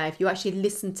right there. If you actually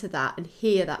listen to that and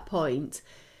hear that point,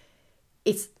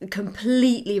 it's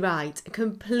completely right,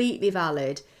 completely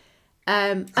valid.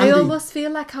 I Andy- almost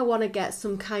feel like I want to get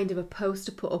some kind of a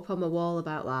poster put up on my wall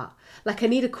about that. Like I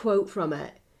need a quote from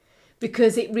it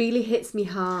because it really hits me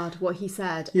hard what he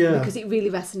said. Yeah. Because it really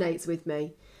resonates with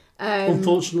me.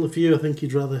 Unfortunately for you, I think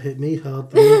you'd rather hit me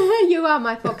hard than me. You are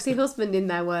my foxy husband, in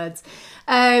their words.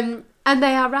 And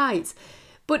they are right.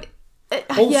 But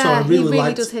Also, yeah, I really he really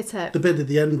liked does hit it. the bit at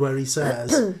the end where he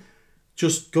says,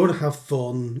 just go and have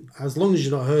fun, as long as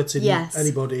you're not hurting Yes.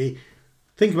 anybody.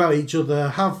 Think about each other,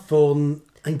 have fun,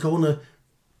 and go on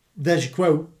there's your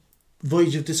quote,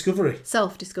 voyage of discovery.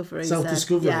 Self-discovery.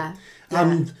 Self-discovery. Yeah.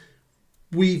 And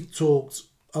we've talked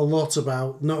a lot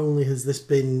about, not only has this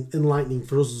been enlightening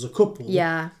for us as a couple,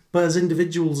 Yeah. but as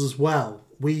individuals as well.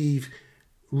 We've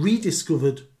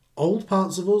rediscovered old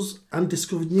parts of us and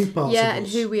discovered new parts of us. Yeah, and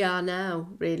who we are now,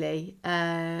 really.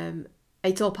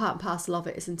 It's all part and parcel of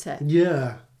it, isn't it?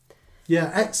 Yeah.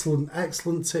 Yeah,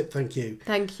 excellent tip, thank you.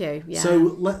 Thank you. Yeah.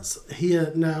 So let's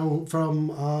hear now from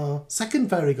our second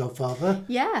fairy godfather,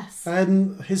 yes.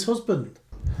 his husband.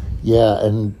 Yeah,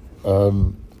 and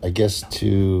I guess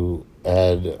to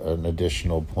add an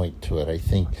additional point to it, I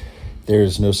think there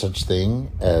is no such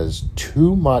thing as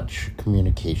too much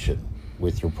communication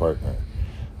with your partner.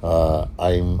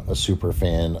 I'm a super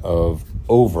fan of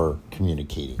over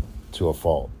communicating to a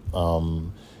fault.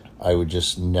 I would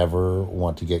just never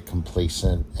want to get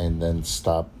complacent and then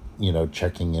stop,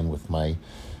 checking in with my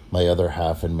other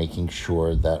half and making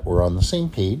sure that we're on the same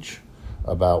page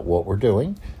about what we're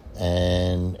doing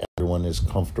and everyone is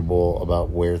comfortable about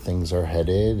where things are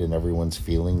headed and everyone's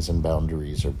feelings and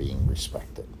boundaries are being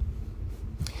respected.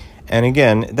 And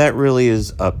again, that really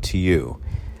is up to you.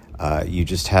 You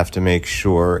just have to make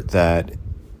sure that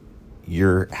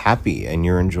you're happy and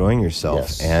you're enjoying yourself.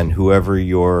 Yes. And whoever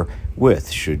you're with,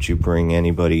 should you bring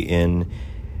anybody in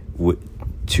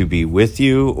to be with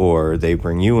you or they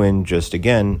bring you in, just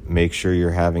again, make sure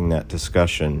you're having that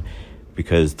discussion,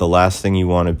 because the last thing you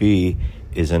want to be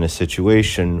is in a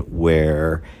situation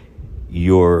where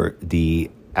you're the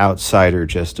outsider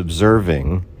just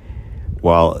observing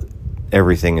while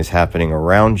everything is happening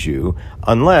around you,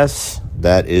 unless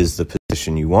that is the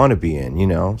position you want to be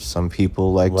in. Some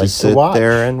people like to to sit watch.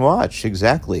 there and watch.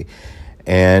 Exactly.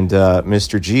 And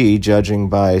Mr. G, judging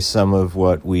by some of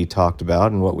what we talked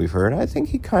about and what we've heard, I think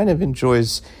he kind of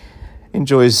enjoys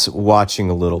watching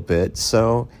a little bit.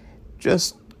 So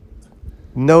just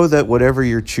know that whatever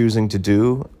you're choosing to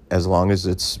do, as long as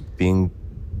it's being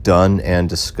done and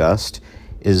discussed,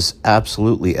 is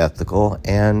absolutely ethical,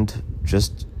 and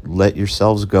just let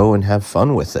yourselves go and have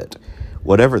fun with it,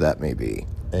 whatever that may be.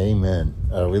 Amen.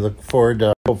 We look forward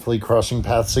to hopefully crossing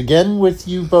paths again with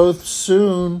you both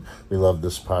soon. We love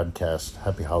this podcast.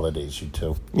 Happy holidays, you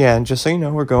two. Yeah, and just so you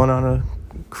know, we're going on a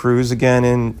cruise again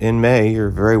in May. You're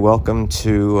very welcome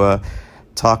to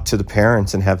talk to the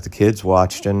parents and have the kids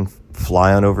watched and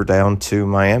fly on over down to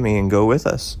Miami and go with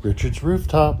us. Richard's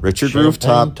Rooftop. Richard Champagne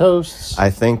Rooftop. Toasts. I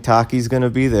think Taki's going to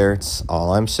be there. It's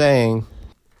all I'm saying.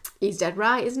 He's dead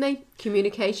right, isn't he?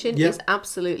 Communication Yep. is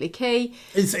absolutely key.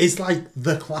 It's like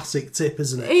the classic tip,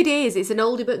 isn't it? It is. It's an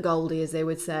oldie but goldie, as they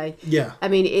would say. Yeah. I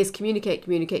mean, it is communicate,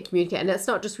 and that's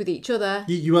not just with each other.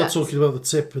 You are That's- talking about the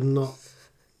tip and not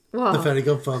What? the Fairy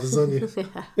Godfathers, aren't you?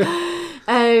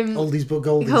 Oldies but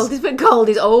goldies. Goldies but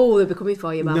goldies. Oh, they're coming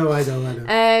for you, man. No, I know.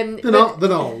 They're They're not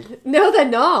old. No, they're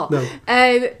not. No.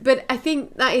 But I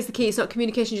think that is the key. It's not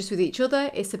communication just with each other.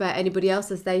 It's about anybody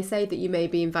else, as they say, that you may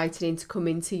be invited in to come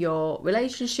into your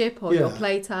relationship or your Yeah.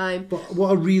 playtime. But what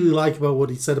I really like about what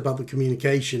he said about the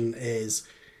communication is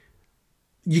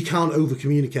you can't over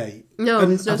communicate. No,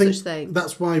 there's no I think such thing.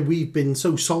 That's why we've been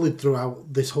so solid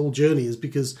throughout this whole journey, is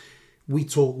because we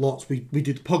talk lots. We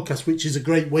do the podcast, which is a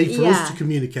great way for us Yeah. to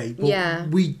communicate. But Yeah.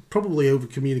 we probably over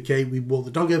communicate. We walk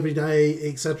the dog every day,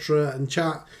 etc., and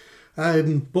chat.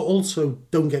 But also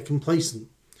don't get complacent,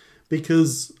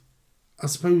 because I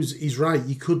suppose he's right.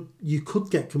 You could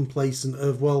get complacent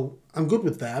of, well, I'm good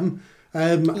with them,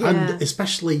 and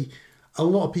especially a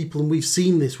lot of people, and we've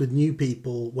seen this with new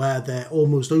people, where they're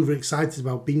almost overexcited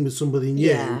about being with somebody new,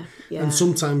 Yeah, yeah. and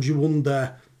sometimes you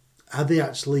wonder, are they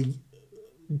actually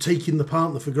taking the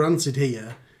partner for granted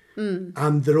here?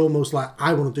 And they're almost like,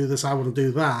 I want to do this, I want to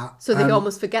do that. So they and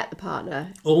almost forget the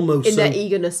partner almost in their so-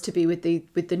 eagerness to be with the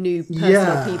new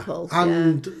personal people.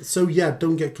 And so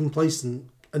don't get complacent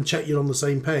and check you're on the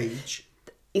same page.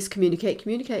 It's communicate,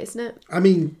 isn't it? I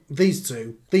mean, these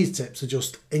tips are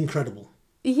just incredible.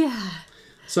 Yeah.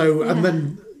 So, and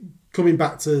then coming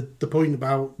back to the point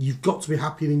about you've got to be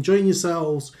happy and enjoying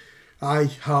yourselves, I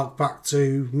hark back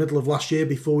to middle of last year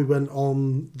before we went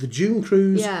on the June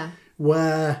cruise, Yeah.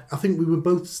 where I think we were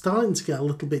both starting to get a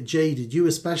little bit jaded, you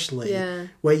especially,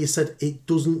 where you said it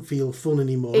doesn't feel fun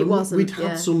anymore. It And wasn't, We'd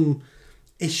had some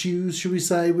issues, should we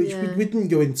say, which we didn't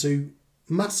go into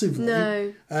massively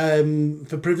No.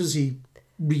 for privacy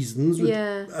reasons.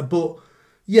 Yeah. But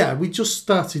yeah, we just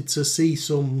started to see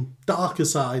some darker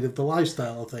side of the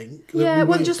lifestyle, I think. that Yeah, we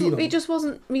well, weren't keen on. it just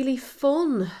wasn't really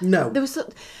fun. No. There was,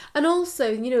 and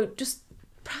also, just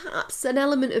perhaps an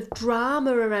element of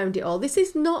drama around it all. This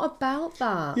is not about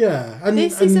that. Yeah, and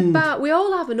This is about, we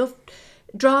all have enough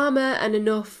drama and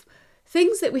enough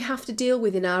things that we have to deal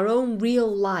with in our own real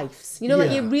lives. Like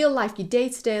Yeah. your real life, your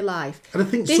day-to-day life. And I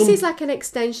think this some- is like an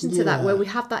extension to that, Yeah. where we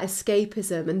have that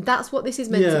escapism, and that's what this is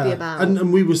meant to be about.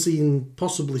 And we were seeing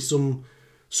possibly some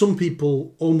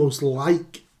people almost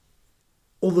like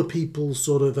other people's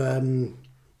sort of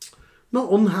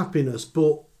not unhappiness,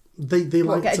 but they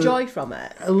like get to a joy from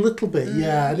it. a little bit,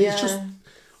 and it's just yeah.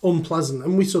 unpleasant.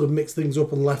 And we sort of mixed things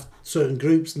up and left certain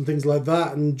groups and things like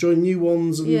that, and joined new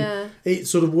ones, and Yeah. it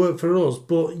sort of worked for us.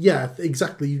 But yeah,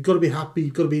 exactly. You've got to be happy.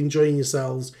 You've got to be enjoying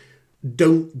yourselves.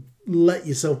 Don't let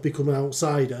yourself become an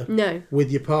outsider. No.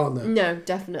 With your partner. No,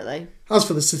 definitely. As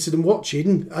for the sitting and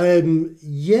watching, I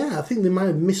think they might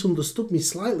have misunderstood me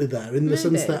slightly there, in the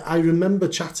sense Maybe. that I remember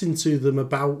chatting to them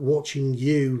about watching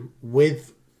you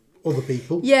with other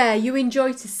people. Yeah, you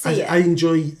enjoy to see I it.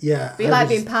 enjoy, But you like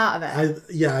being part of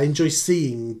it. I enjoy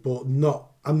seeing, but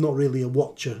I'm not really a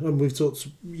watcher. And we've talked,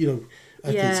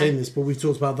 I keep saying this, but we've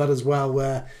talked about that as well,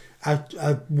 where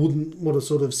I wouldn't want to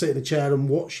sort of sit in a chair and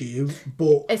watch you,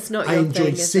 but It's not I your enjoy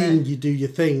thing, is seeing it? you do your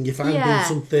thing. If I'm Yeah.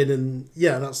 doing something, and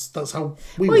that's how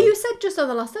we Well, work. you said just on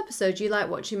the last episode you like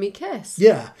watching me kiss.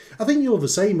 Yeah, I think you're the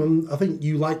same. And I think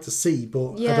you like to see,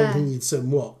 but I Yeah. don't think you'd sit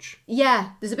and watch. Yeah,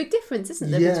 there's a big difference,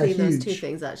 isn't there, Yeah, between those huge. two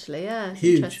things, actually. Yeah,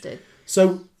 Huge. interesting.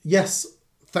 So yes,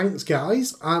 thanks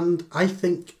guys, and I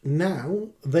think now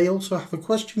they also have a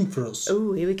question for us.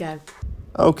 Oh, here we go.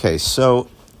 Okay, so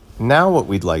now what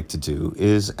we'd like to do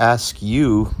is ask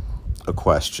you a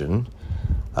question.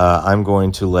 I'm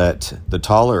going to let the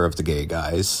taller of the gay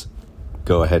guys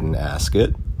go ahead and ask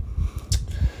it.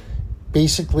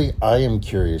 Basically, I am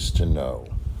curious to know,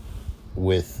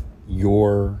 with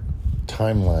your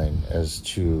timeline as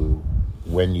to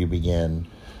when you began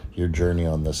your journey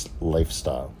on this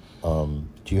lifestyle.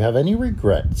 Do you have any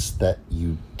regrets that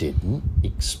you didn't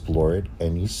explore it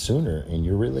any sooner in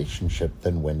your relationship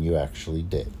than when you actually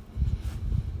did?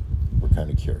 We're kind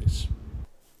of curious.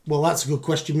 Well, that's a good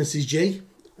question, Mrs. G.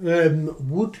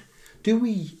 Do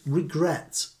we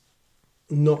regret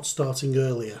not starting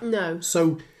earlier? No.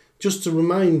 So, just to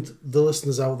remind the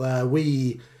listeners out there,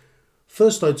 we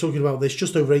first started talking about this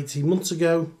just over 18 months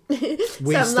ago. So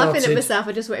I'm laughing at myself.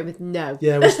 I just went with no.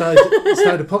 Yeah, we started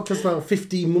a podcast about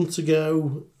 15 months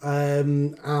ago,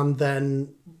 and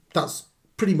then that's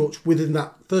pretty much within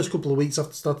that first couple of weeks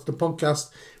after starting the podcast,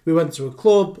 we went to a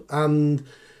club and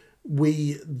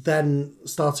we then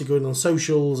started going on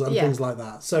socials and things like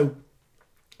that. So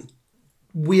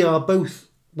we are both,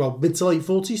 well, mid to late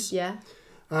 40s. Yeah.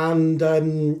 And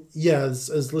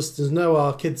as listeners know,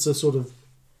 our kids are sort of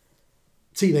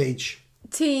teenage.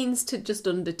 Teens to just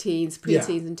under teens,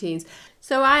 pre-teens and teens.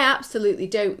 So I absolutely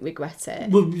don't regret it.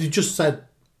 Well, you just said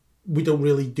we don't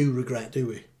really do regret, do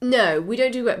we? No, we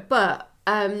don't do it. But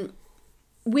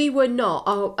we were not.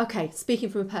 Oh, okay. Speaking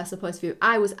from a personal point of view,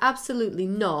 I was absolutely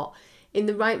not in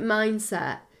the right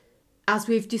mindset, as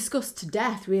we've discussed to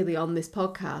death, really, on this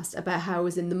podcast, about how I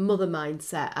was in the mother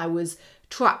mindset. I was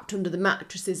trapped under the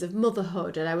mattresses of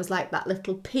motherhood, and I was like that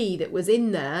little pea that was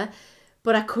in there,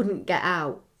 but I couldn't get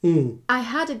out. I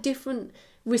had a different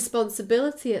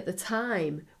responsibility at the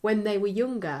time when they were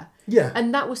younger. Yeah.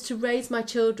 And that was to raise my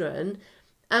children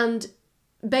and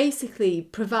basically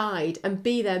provide and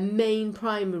be their main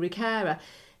primary carer.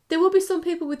 There will be some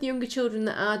people with younger children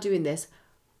that are doing this.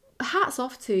 Hats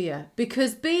off to you,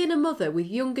 because being a mother with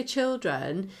younger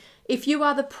children, if you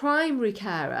are the primary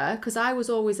carer, because I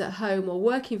was always at home or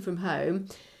working from home,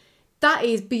 that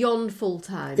is beyond full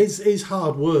time. It's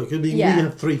hard work. I mean, we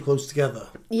have three close together.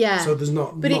 Yeah. So there's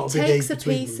not. But not it a big takes age a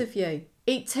between piece them. of you.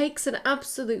 It takes an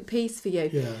absolute piece for you.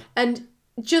 Yeah. And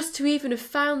just to even have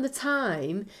found the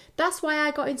time, that's why I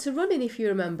got into running, if you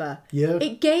remember. Yeah.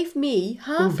 It gave me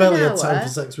half We barely an hour. had time for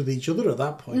sex with each other at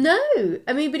that point. No,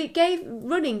 I mean, but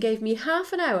running gave me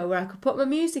half an hour where I could put my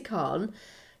music on,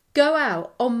 go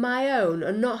out on my own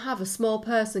and not have a small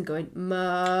person going,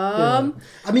 Mum. Yeah.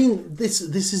 I mean, this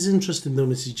is interesting though,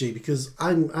 Mrs. G, because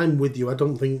I'm with you. I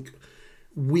don't think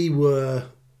we were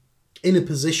in a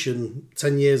position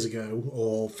 10 years ago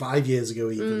or 5 years ago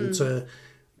even to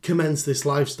commence this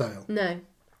lifestyle. No.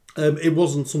 It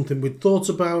wasn't something we'd thought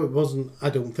about. It wasn't, I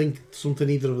don't think, something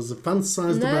either of us had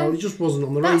fantasised about. It just wasn't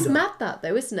on the That's radar. mad, that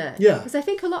though, isn't it? Yeah. Because I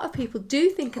think a lot of people do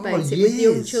think about it years. with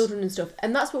young children and stuff.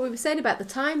 And that's what we were saying about the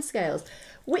timescales.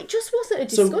 It just wasn't a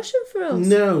discussion for us.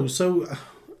 No, so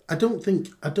I don't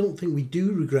think we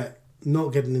do regret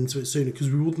not getting into it sooner, because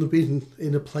we wouldn't have been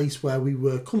in a place where we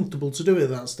were comfortable to do it at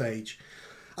that stage.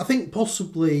 I think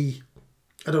possibly,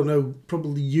 I don't know,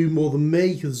 probably you more than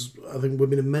me, because I think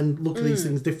women and men look at these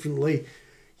things differently.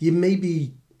 You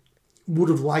maybe would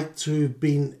have liked to have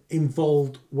been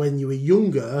involved when you were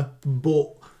younger,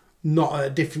 but not at a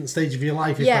different stage of your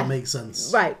life, if that makes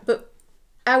sense. Right, but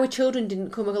our children didn't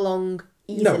come along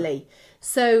easily. No.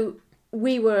 So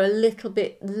we were a little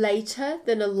bit later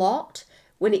than a lot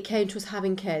when it came to us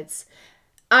having kids.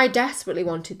 I desperately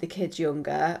wanted the kids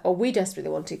younger, or we desperately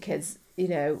wanted kids,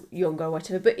 younger or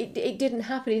whatever, but it didn't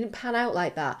happen. It didn't pan out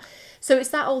like that. So it's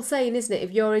that old saying, isn't it?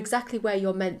 If you're exactly where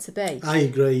you're meant to be. I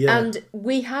agree, yeah. And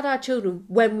we had our children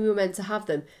when we were meant to have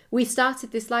them. We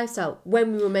started this lifestyle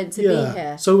when we were meant to be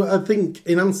here. So I think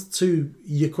in answer to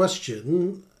your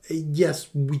question, yes,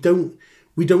 we don't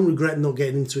regret not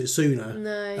getting into it sooner.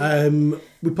 No.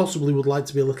 We possibly would like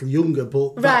to be a little younger,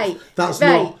 but that's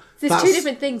right. not... There's two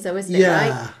different things though, isn't it?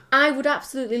 Yeah. Right? I would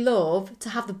absolutely love to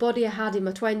have the body I had in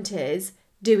my 20s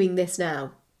doing this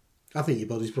now. I think your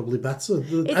body's probably better.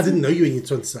 I didn't know you in your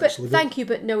 20s, actually. Thank you,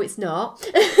 but no, it's not.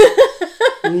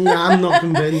 Nah, I'm not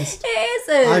convinced. It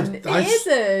isn't. It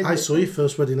isn't. I saw your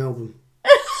first wedding album.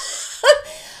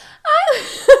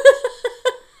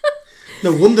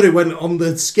 No wonder it went on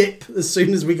the skip as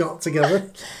soon as we got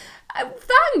together.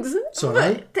 Thanks. It's all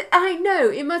right. I know,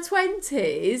 in my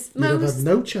 20s... You'd have had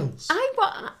no chance. I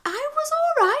was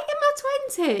all right in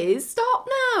my 20s. Stop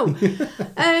now.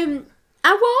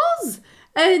 I was.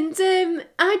 And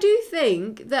I do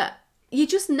think that you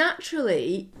just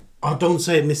naturally... Oh, don't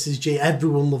say it, Mrs. G.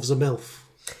 Everyone loves a MILF.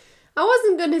 I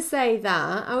wasn't going to say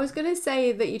that. I was going to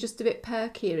say that you're just a bit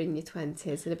perkier in your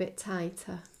 20s and a bit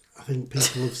tighter. I think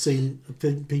people have seen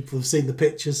the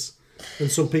pictures,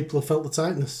 and some people have felt the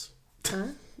tightness.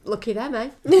 Lucky them, eh?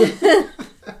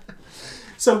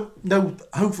 So, no,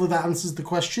 hopefully that answers the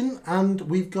question, and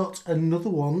we've got another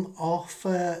one off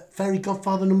Fairy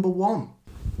Godfather number 1.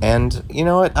 And you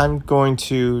know what? I'm going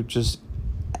to just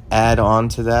add on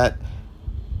to that,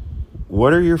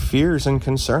 what are your fears and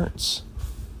concerns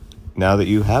now that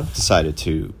you have decided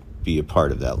to be a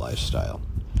part of that lifestyle?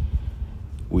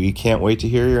 We can't wait to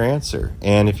hear your answer.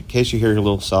 And in case you hear a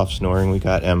little soft snoring, we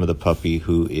got Emma the puppy,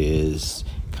 who is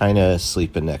kind of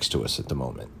sleeping next to us at the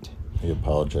moment. I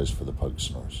apologize for the pug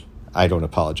snores. I don't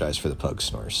apologize for the pug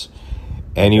snores.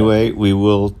 Anyway, we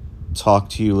will talk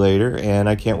to you later, and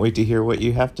I can't wait to hear what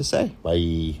you have to say.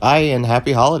 Bye. Bye, and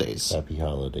happy holidays. Happy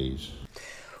holidays.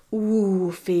 Ooh,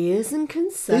 fears and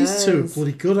concerns. These two are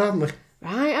bloody good, aren't they?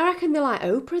 Right, I reckon they're like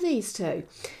Oprah, these two.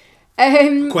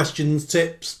 Questions,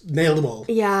 tips, nail them all.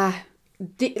 Yeah,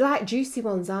 like juicy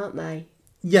ones, aren't they?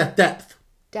 Yeah, depth.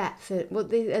 Depth.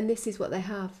 And this is what they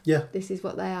have. Yeah. This is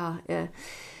what they are, yeah.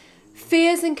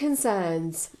 Fears and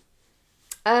concerns.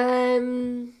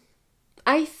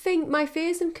 I think my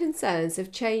fears and concerns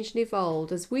have changed and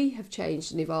evolved as we have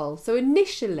changed and evolved. So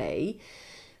initially,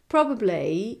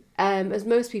 probably, as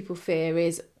most people fear,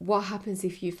 is what happens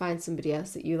if you find somebody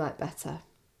else that you like better?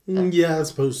 Yeah, I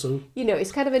suppose so. You know,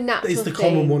 it's kind of a natural It's the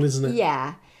thing. common one, isn't it?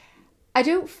 Yeah. I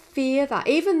don't fear that,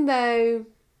 even though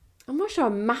I'm not sure I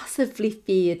massively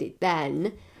feared it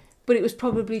then, but it was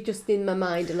probably just in my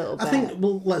mind a little bit. I think,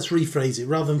 well, let's rephrase it.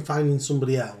 Rather than finding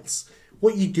somebody else,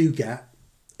 what you do get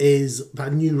is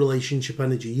that new relationship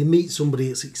energy. You meet somebody,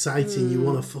 it's exciting, you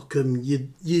want to fuck them, you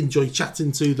enjoy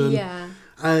chatting to them. Yeah.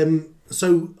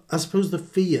 So I suppose the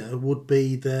fear would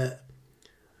be that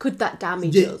Could that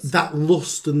damage us? that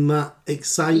lust and that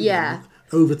excitement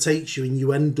overtakes you and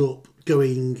you end up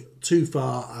going too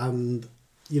far and,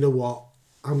 you know what,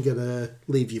 I'm going to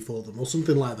leave you for them or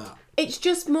something like that. It's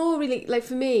just more really, like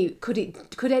for me,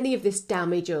 could any of this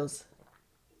damage us?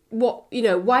 What, you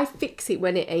know, why fix it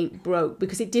when it ain't broke?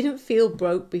 Because it didn't feel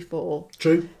broke before.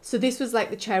 True. So this was like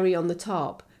the cherry on the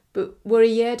top. But we're a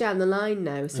year down the line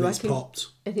now. So And it's popped.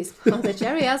 And it's the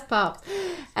cherry has popped.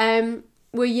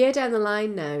 We're a year down the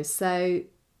line now. So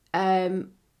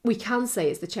we can say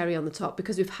it's the cherry on the top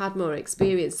because we've had more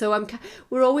experience. So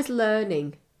we're always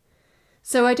learning.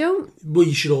 So I don't... Well,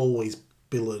 you should always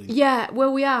be learning. Yeah,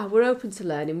 well, we are. We're open to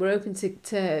learning. We're open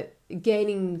to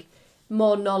gaining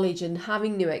more knowledge and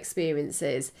having new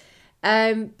experiences.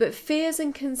 But fears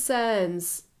and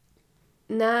concerns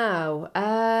now,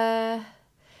 I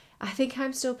think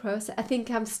I'm still I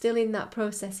think I'm still in that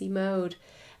processy mode.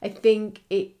 I think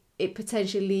it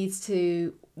potentially leads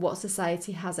to what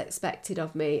society has expected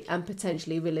of me and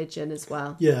potentially religion as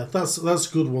well. Yeah, that's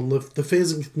a good one. The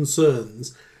fears and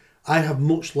concerns, I have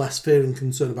much less fear and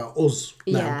concern about us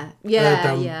now.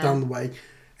 Down the way.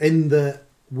 In that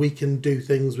we can do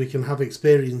things, we can have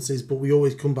experiences, but we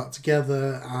always come back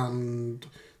together and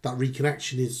that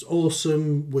reconnection is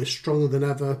awesome. We're stronger than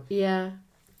ever. Yeah.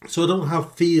 So I don't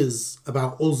have fears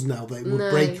about us now that it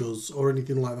would break us or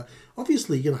anything like that.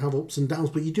 Obviously, you're going to have ups and downs,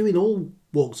 but you do in all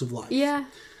walks of life. Yeah.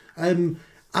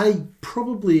 I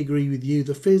probably agree with you.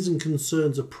 The fears and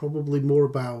concerns are probably more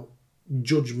about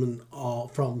judgment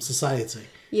from society.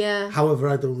 Yeah. However,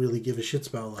 I don't really give a shit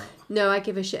about that. No, I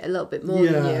give a shit a little bit more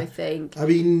than you, I think. I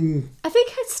mean... I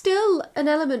think it's still an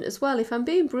element as well, if I'm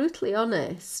being brutally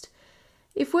honest.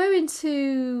 If we're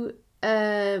into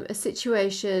a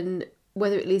situation,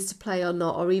 whether it leads to play or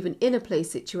not, or even in a play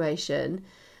situation,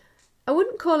 I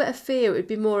wouldn't call it a fear, it would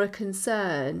be more a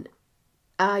concern.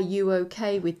 Are you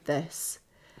okay with this?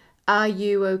 Are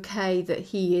you okay that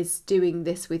he is doing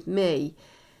this with me?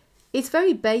 It's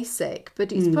very basic,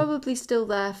 but it's probably still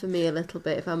there for me a little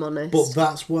bit, if I'm honest. But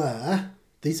that's where,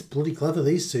 these are bloody clever,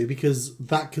 these two, because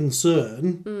that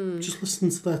concern, just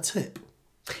listen to their tip.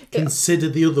 Consider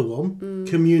the other one,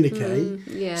 communicate.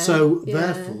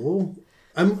 Therefore,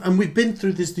 and we've been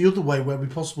through this the other way where we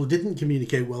possibly didn't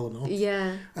communicate well enough.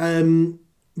 Yeah.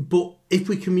 But if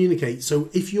we communicate, so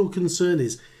if your concern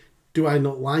is, do I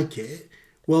not like it?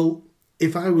 Well,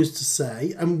 if I was to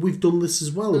say, and we've done this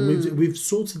as well, and we've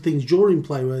sorted things during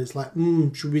play where it's like,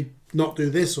 should we not do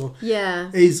this? Or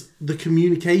is the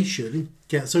communication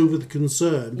gets over the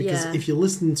concern, because if you're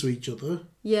listening to each other,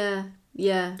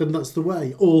 then that's the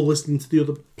way. Or listening to the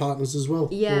other partners as well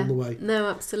along the way. No,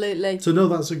 absolutely. So no,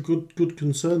 that's a good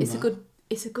concern.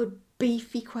 It's a good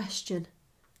beefy question.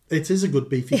 It is a good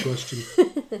beefy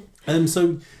question.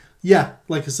 So yeah,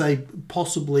 like I say,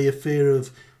 possibly a fear of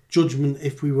judgment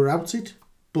if we were outed,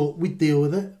 but we'd deal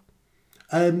with it.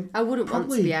 I wouldn't want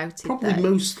to be outed. Probably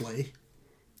mostly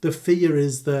the fear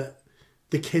is that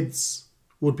the kids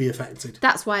would be affected.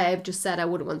 That's why I've just said I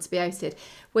wouldn't want to be outed.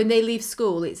 When they leave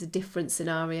school, it's a different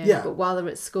scenario. Yeah. But while they're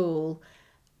at school,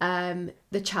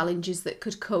 the challenges that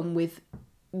could come with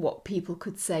what people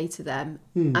could say to them,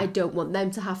 I don't want them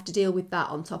to have to deal with that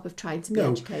on top of trying to be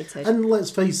educated. And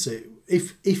let's face it,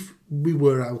 if we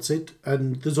were outed,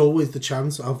 and there's always the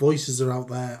chance our voices are out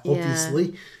there,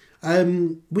 obviously,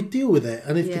 we'd deal with it.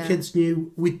 And if the kids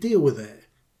knew, we'd deal with it.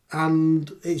 And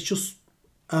it's just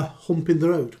a hump in the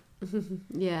road.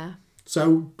 Yeah.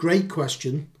 So, great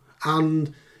question.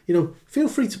 And, you know, feel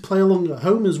free to play along at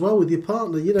home as well with your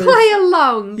partner. You know, Play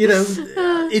along. You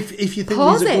know, if you think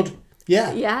Pause these are it. good.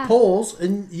 Yeah. Pause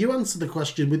and you answer the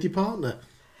question with your partner.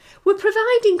 We're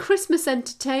providing Christmas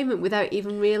entertainment without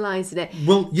even realising it.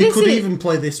 Well, you could even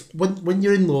play this when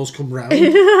your in-laws come round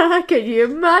Can you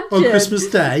imagine? on Christmas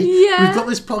Day. Yeah. We've got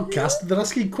this podcast and they're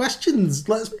asking questions.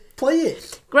 Let's play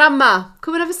it. Grandma,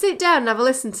 come and have a sit down and have a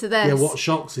listen to this. Yeah, what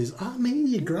shocks is, I mean,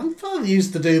 your grandfather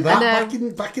used to do that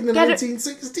back in the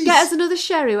 1960s. Get us another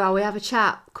sherry while we have a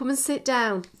chat. Come and sit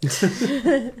down.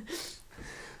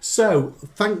 So,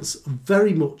 thanks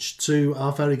very much to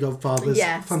our fairy godfathers.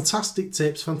 Yes. Fantastic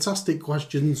tips, fantastic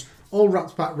questions, all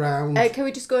wrapped back round. Can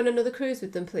we just go on another cruise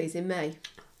with them, please, in May?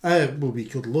 Well, we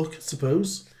could look, I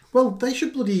suppose. Well, they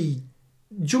should bloody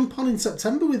jump on in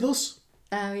September with us.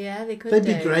 Oh, yeah, they could They'd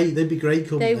be great. They'd be great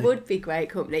company. They would be great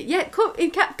company. Yeah,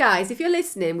 guys, if you're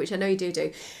listening, which I know you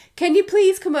do, can you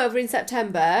please come over in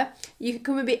September? You can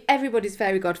come and be everybody's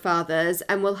fairy godfathers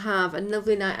and we'll have a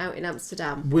lovely night out in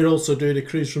Amsterdam. We're also doing a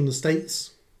cruise from the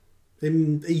States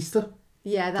in Easter.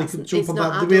 Yeah, that's could jump it's on not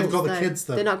that. adults, We haven't got the though. kids,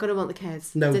 though. They're not going to want the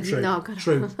kids. No, They're true. not gonna...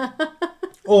 True.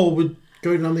 Or we're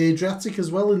going on the Adriatic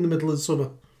as well in the middle of summer.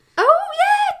 Oh,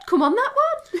 yeah, come on that one.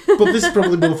 But this is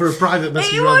probably more for a private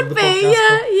message It rather would than the be,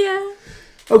 podcast. yeah.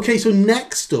 Okay, so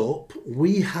next up,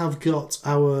 we have got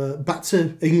our back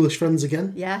to English friends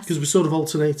again. Yes. Because we're sort of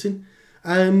alternating.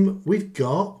 We've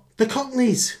got the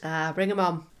Cockneys. Bring them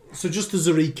on. So just as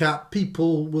a recap,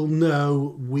 people will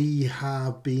know we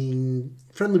have been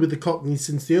friendly with the Cockneys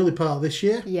since the early part of this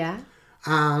year. Yeah.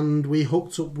 And we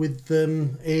hooked up with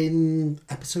them in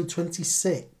episode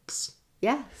 26.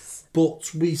 Yes.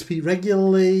 But we speak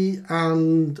regularly,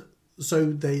 and so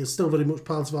they are still very much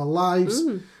part of our lives.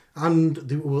 And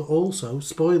they were also,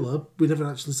 spoiler, we never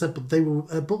actually said, but they were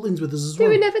at Butlins with us as well.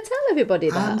 Did we never tell everybody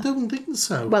that? I don't think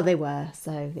so. Well, they were,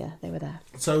 so yeah, they were there.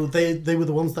 So they were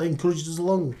the ones that encouraged us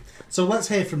along. So let's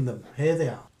hear from them. Here they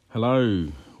are. Hello,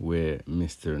 we're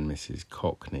Mr. and Mrs.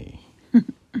 Cockney.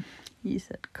 You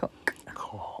said cock.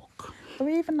 Cock. Are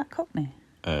we even that Cockney?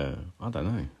 I don't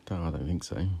know. I don't think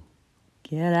so.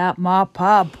 Get out my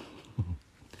pub.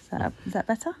 Is that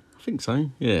better? I think so,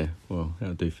 yeah. Well,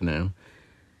 that'll do for now.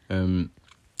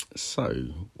 So,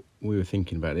 we were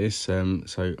thinking about this.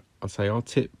 So, I'd say our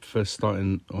tip for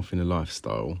starting off in a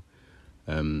lifestyle,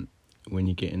 when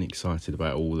you're getting excited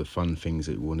about all the fun things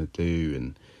that you want to do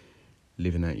and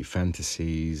living out your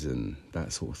fantasies and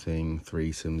that sort of thing,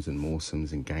 threesomes and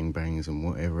moresomes and gangbangs and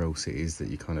whatever else it is that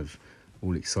you're kind of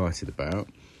all excited about,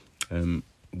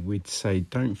 we'd say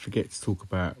don't forget to talk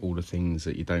about all the things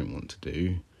that you don't want to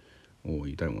do or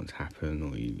you don't want to happen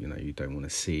or you don't want to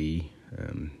see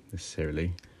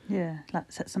necessarily. Yeah,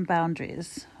 like set some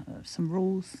boundaries, some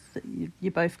rules that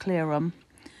you're both clear on.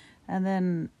 And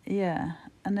then,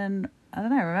 I don't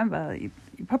know, remember, you're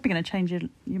probably going to change your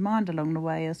mind along the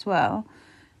way as well.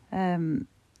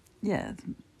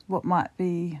 What might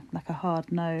be like a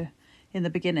hard no in the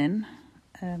beginning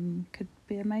could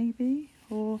be a maybe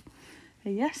or a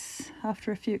yes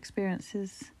after a few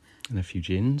experiences. And a few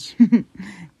gins.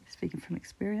 Speaking from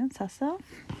experience herself.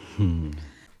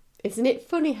 Isn't it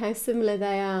funny how similar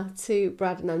they are to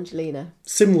Brad and Angelina?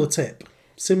 Similar tip.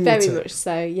 Very much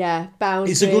so, yeah.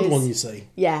 Boundaries. It's a good one, you see.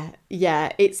 Yeah.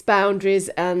 It's boundaries,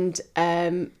 and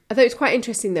I thought it was quite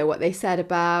interesting though what they said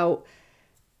about,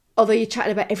 although you're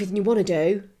chatting about everything you want to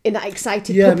do in that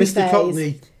excited puppy Mr. phase.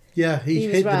 Cockney. Yeah, he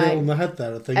hit the nail on the head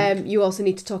there, I think. You also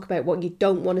need to talk about what you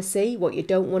don't want to see, what you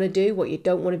don't want to do, what you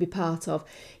don't want to be part of.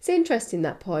 It's interesting,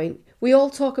 that point. We all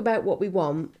talk about what we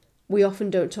want. We often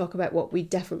don't talk about what we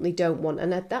definitely don't want.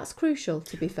 And that's crucial,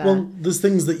 to be fair. Well, there's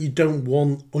things that you don't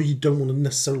want or you don't want to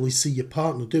necessarily see your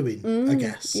partner doing, I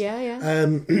guess. Yeah.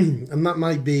 And that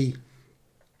might be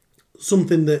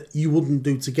something that you wouldn't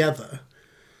do together.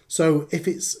 So if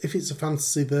it's a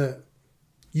fantasy that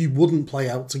you wouldn't play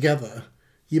out together,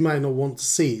 you might not want to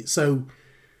see it. So,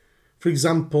 for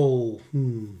example,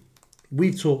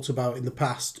 we've talked about in the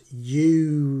past,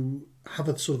 you have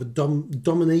a sort of a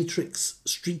dominatrix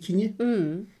streak in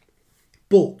you,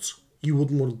 but you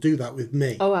wouldn't want to do that with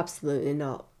me. Oh, absolutely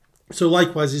not. So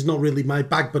likewise, it's not really my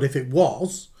bag, but if it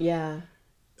was, yeah,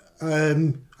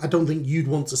 I don't think you'd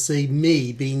want to see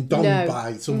me being domed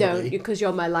by somebody. No, because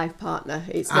you're my life partner.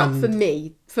 It's not for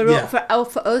me. For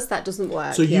us, that doesn't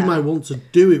work. So you might want to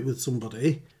do it with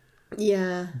somebody,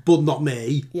 Yeah. but not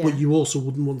me. Yeah. But you also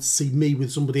wouldn't want to see me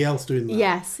with somebody else doing that.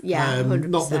 Yes. Yeah.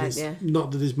 100%.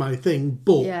 Not that it's my thing,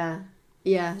 but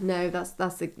Yeah. No,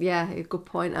 that's a good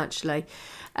point actually.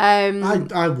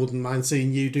 I wouldn't mind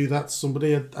seeing you do that to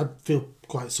somebody. I'd feel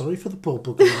quite sorry for the poor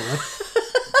bugger.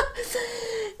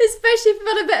 Especially if you've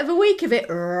had a bit of a week of it.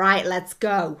 Right, let's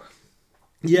go.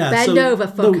 Yeah. Bend over,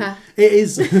 fucker. No, it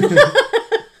is.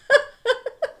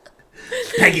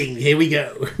 Pegging. Here we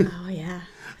go. Oh yeah.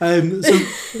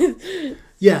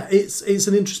 Yeah, it's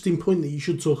an interesting point that you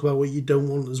should talk about what you don't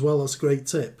want as well. That's a great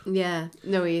tip. Yeah.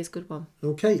 No, he is a good one.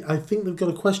 Okay, I think they've got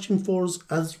a question for us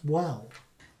as well.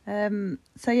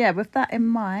 So yeah, with that in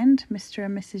mind, Mr.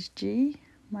 and Mrs. G,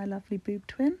 my lovely boob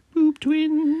twin. Boob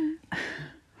twin.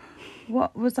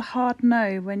 What was a hard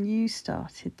no when you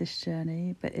started this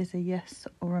journey, but is a yes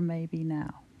or a maybe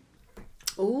now?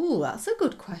 Oh, that's a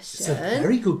good question. It's a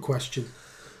very good question.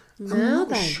 I'm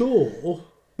not sure.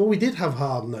 Well, we did have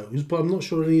hard no's, but I'm not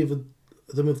sure any of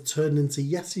them have turned into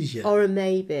yeses yet. Or a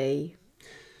maybe.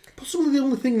 Possibly the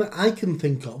only thing that I can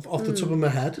think of off the top of my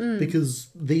head, because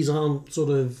these aren't sort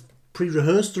of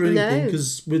pre-rehearsed or anything,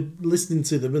 because we're listening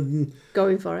to them and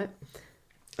going for it.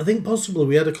 I think possibly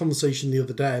we had a conversation the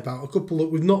other day about a couple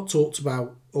that we've not talked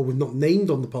about or we've not named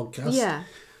on the podcast. Yeah.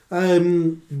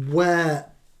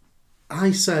 Where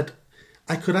I said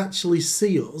I could actually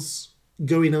see us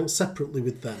going out separately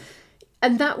with them.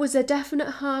 And that was a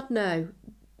definite hard no.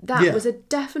 That was a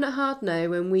definite hard no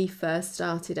when we first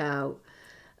started out.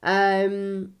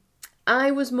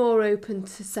 I was more open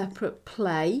to separate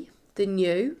play than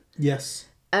you. Yes.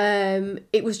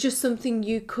 It was just something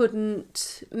you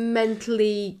couldn't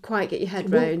mentally quite get your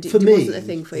head round. For it me, wasn't a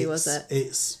thing for you, was it?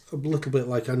 It's a little bit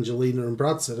like Angelina and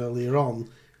Brad said earlier on.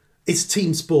 It's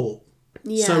team sport.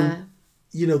 Yeah. So,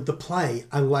 the play,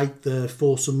 I like the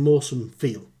foursome, moresome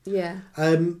feel. Yeah.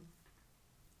 And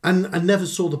I never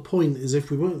saw the point as if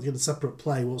we weren't going to separate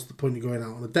play, what's the point of going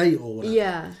out on a date or whatever?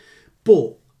 Yeah.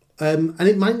 But, and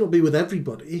it might not be with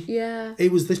everybody. Yeah.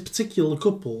 It was this particular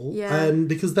couple,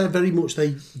 because they're very much,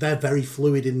 they're very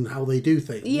fluid in how they do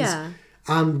things. Yeah.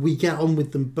 And we get on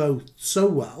with them both so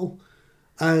well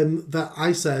that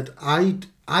I said,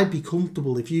 I'd be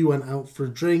comfortable if you went out for a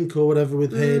drink or whatever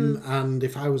with him, and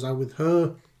if I was out with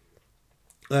her,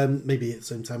 maybe at the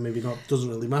same time, maybe not, doesn't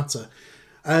really matter.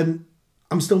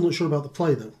 I'm still not sure about the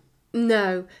play though.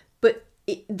 No, but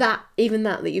that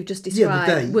you've just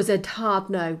described was a hard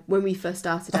no when we first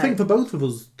started out. I think for both of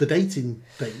us, the dating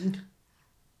thing.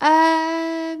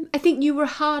 I think you were a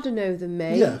harder no than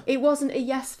me. Yeah. It wasn't a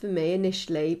yes for me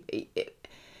initially.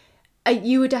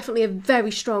 You were definitely a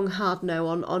very strong hard no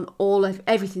on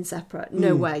everything separate.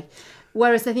 No way.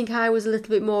 Whereas I think I was a little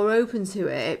bit more open to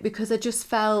it because I just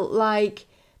felt like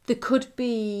there could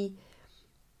be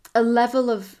a level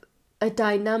of a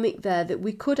dynamic there that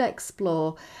we could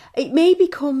explore. It maybe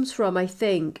comes from, I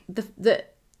think,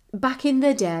 that back in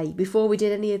the day, before we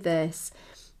did any of this,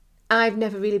 I've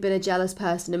never really been a jealous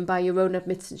person, and by your own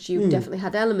admittance, you've definitely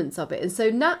had elements of it. And so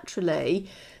naturally,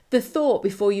 the thought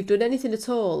before you've done anything at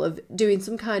all of doing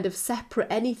some kind of separate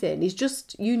anything is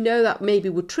just, that maybe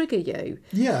would trigger you.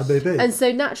 Yeah, maybe. And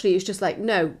so naturally, it's just like,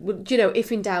 no,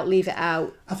 if in doubt, leave it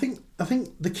out. I think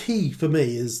the key for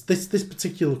me is this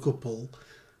particular couple,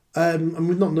 and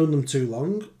we've not known them too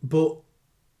long, but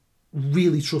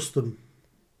really trust them.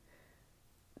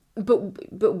 But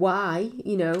why?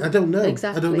 I don't know.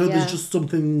 Exactly. I don't know. Yeah. There's just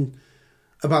something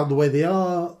about the way they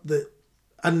are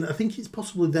and I think it's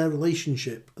possibly their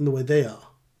relationship and the way they are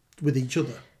with each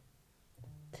other.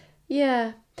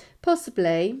 Yeah,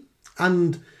 possibly.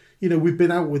 And we've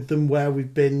been out with them where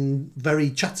we've been very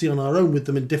chatty on our own with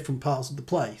them in different parts of the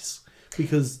place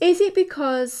because. Is it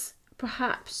because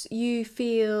perhaps you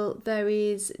feel there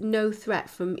is no threat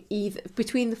from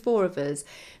between the four of us,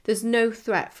 there's no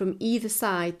threat from either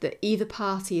side that either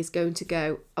party is going to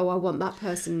go, oh, I want that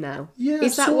person now? Yeah,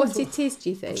 is that what it is,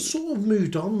 do you think? I've sort of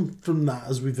moved on from that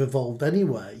as we've evolved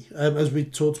anyway, as we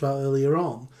talked about earlier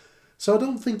on. So I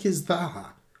don't think it's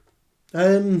that.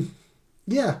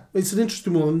 Yeah, it's an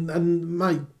interesting one and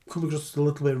might come across a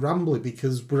little bit rambly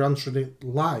because we're answering it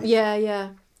live.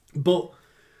 Yeah. But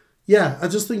yeah, I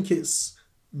just think it's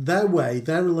their way,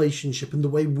 their relationship, and the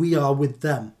way we are with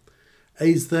them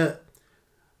is that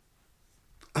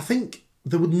I think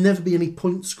there would never be any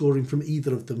point scoring from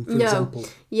either of them, for example.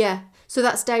 Yeah, so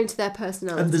that's down to their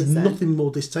personalities. And there's nothing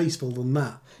more distasteful than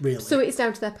that, really. So it's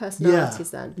down to their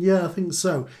personalities then? Yeah, I think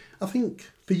so. I think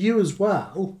for you as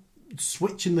well,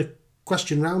 switching the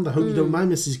question round, I hope you don't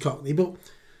mind, Mrs. Cockney, but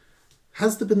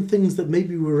has there been things that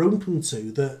maybe we were open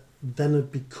to that then are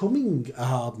becoming a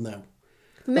hard no?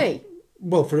 For me?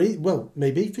 Well,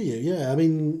 maybe for you, yeah. I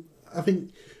mean, I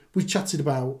think we've chatted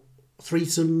about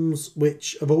threesomes,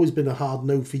 which have always been a hard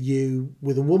no for you,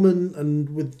 with a woman and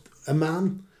with a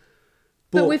man.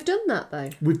 But we've done that, though.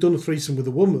 We've done a threesome with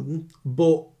a woman,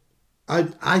 but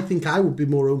I think I would be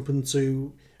more open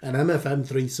to an MFM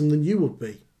threesome than you would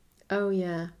be. Oh,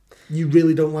 yeah. You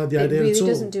really don't like the idea at all? It really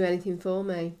doesn't do anything for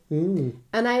me. Mm.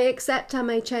 And I accept I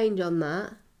may change on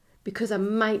that because I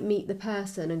might meet the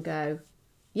person and go,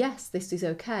 yes, this is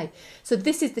okay. So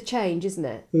this is the change, isn't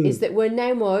it? Is that we're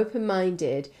now more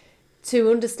open-minded to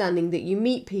understanding that you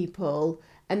meet people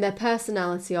and their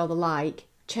personality or the like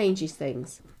changes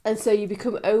things. And so you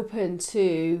become open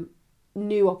to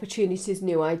new opportunities,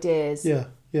 new ideas. Yeah,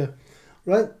 yeah.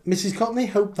 Right, Mrs. Cockney,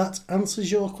 hope that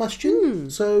answers your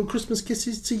question. So, Christmas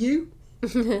kisses to you.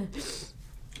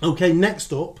 Okay,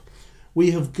 next up, we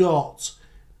have got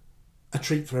a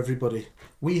treat for everybody.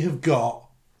 We have got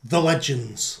the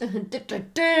legends. Been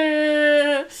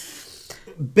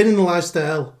in the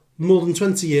lifestyle more than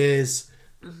 20 years.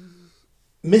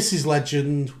 Mrs.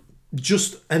 Legend,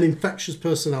 just an infectious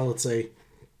personality.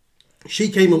 She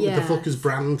came up with the Fuckers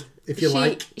brand, if you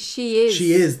like. She is.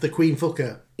 She is the Queen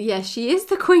Fucker. Yeah, she is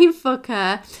the Queen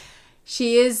Fucker.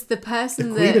 She is the person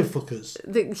The Queen of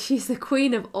Fuckers. She's the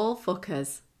Queen of all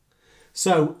fuckers.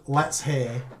 So, let's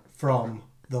hear from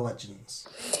the legends.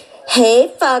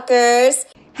 Hey, fuckers.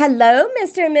 Hello,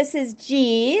 Mr. and Mrs.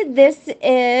 G. This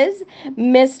is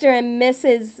Mr. and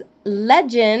Mrs.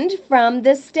 Legend from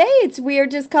the States. We are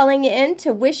just calling in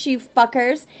to wish you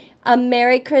fuckers a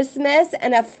Merry Christmas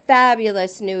and a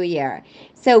fabulous New Year.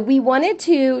 So we wanted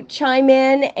to chime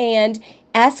in and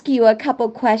ask you a couple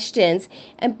questions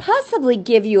and possibly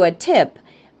give you a tip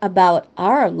about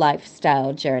our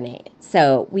lifestyle journey.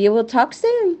 So we will talk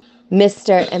soon.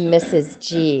 Mr. and Mrs.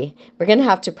 G. We're going to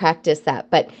have to practice that,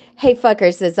 but hey,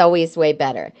 fuckers is always way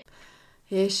better.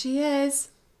 Here she is.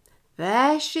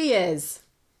 There she is.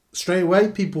 Straight away,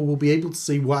 people will be able to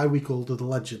see why we called her the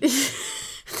legend.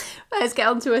 Let's get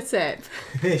on to a tip.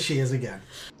 Here she is again.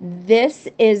 This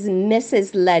is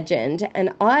Mrs. Legend,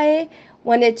 and I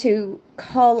wanted to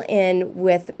call in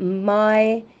with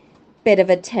my bit of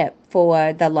a tip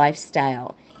for the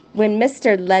lifestyle. When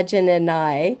Mr. Legend and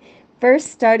I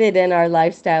first started in our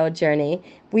lifestyle journey,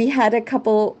 we had a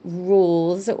couple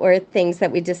rules or things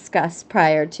that we discussed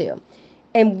prior to.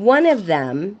 And one of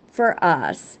them for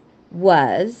us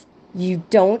was you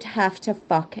don't have to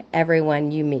fuck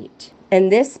everyone you meet.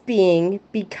 And this being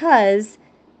because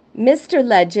Mr.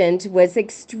 Legend was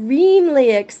extremely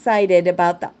excited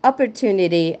about the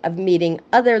opportunity of meeting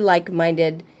other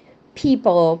like-minded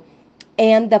people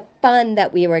and the fun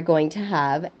that we were going to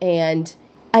have. And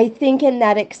I think in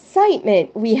that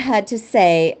excitement, we had to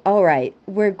say, all right,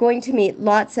 we're going to meet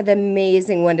lots of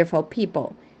amazing, wonderful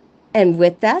people. And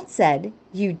with that said,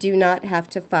 you do not have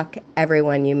to fuck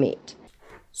everyone you meet.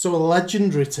 So a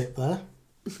legendary tip there.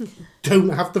 Don't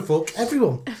have to fuck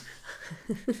everyone.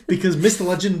 Because Mr.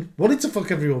 Legend wanted to fuck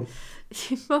everyone.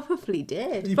 He probably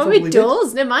did. He Probably probably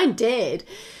does. No, mine did.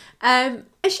 And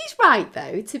she's right,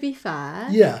 though, to be fair.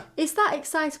 Yeah. It's that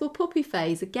excitable puppy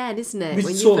phase again, isn't it? We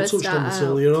when sort you of first touched on start this out.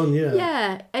 earlier on, yeah.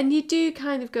 Yeah, and you do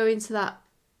kind of go into that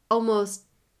almost,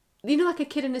 you know, like a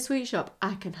kid in a sweet shop.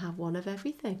 I can have one of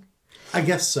everything. I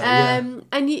guess so, yeah.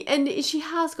 And she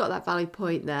has got that valid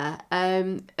point there.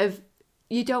 Of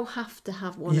you don't have to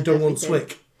have one. You of don't want everything.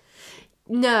 Swick.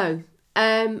 No.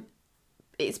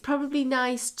 It's probably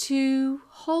nice to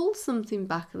hold something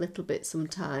back a little bit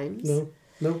sometimes.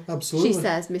 No, absolutely. She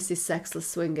says, Mrs. Sexless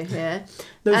Swinger here.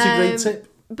 No, it's a great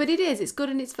tip. But it is. It's good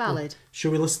and it's valid.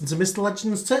 Shall we listen to Mr.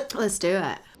 Legend's tip? Let's do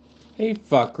it. Hey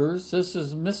fuckers, this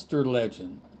is Mr.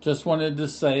 Legend. Just wanted to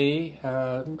say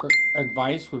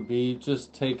advice would be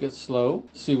just take it slow,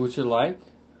 see what you like,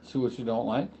 see what you don't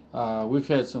like. We've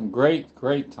had some great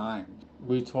times.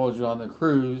 We told you on the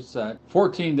cruise that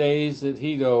 14 days at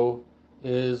Hedo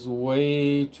is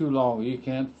way too long. You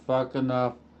can't fuck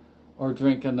enough or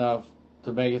drink enough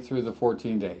to make it through the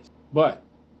 14 days. But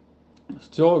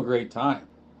still a great time.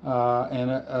 And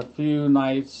a few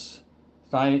nights,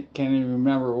 I can't even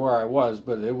remember where I was,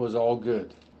 but it was all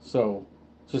good. So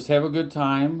just have a good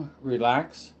time,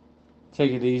 relax,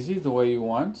 take it easy the way you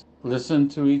want, listen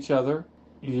to each other.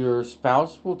 Your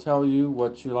spouse will tell you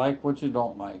what you like, what you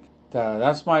don't like.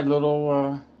 That's my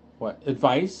little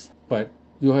advice, but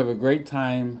you'll have a great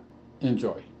time.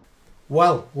 Enjoy.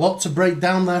 Well, lot to break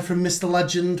down there from Mr.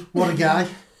 Legend. What a guy.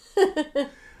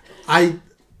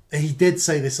 He did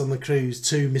say this on the cruise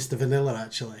to Mr. Vanilla,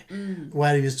 actually,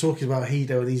 where he was talking about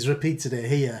Hedo, and he's repeated it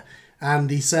here. And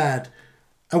he said,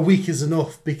 a week is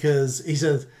enough, because he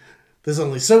said, there's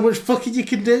only so much fucking you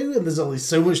can do, and there's only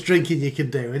so much drinking you can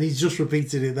do, and he's just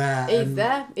repeated it there. He's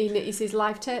there. It's his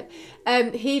life tip.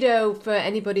 Hedo, for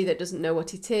anybody that doesn't know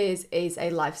what it is a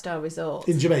lifestyle resort.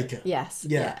 In Jamaica. Yes.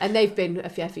 Yeah. And they've been a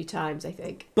few times, I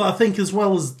think. But I think as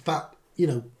well as that,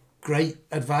 great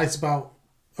advice about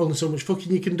only so much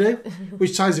fucking you can do,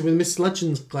 which ties in with Miss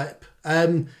Legend's clip.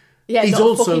 He's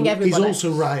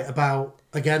also right about,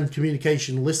 again,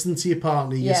 communication. Listen to your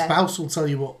partner. Your spouse will tell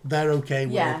you what they're okay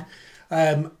with.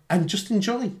 And just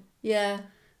enjoy. Yeah.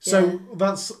 So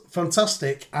that's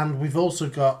fantastic. And we've also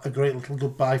got a great little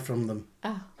goodbye from them.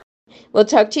 Oh. We'll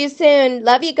talk to you soon.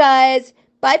 Love you guys.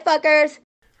 Bye, fuckers.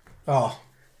 Oh,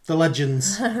 the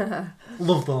legends.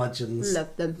 Love the legends.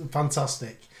 Love them.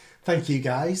 Fantastic. Thank you,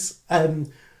 guys.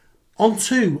 On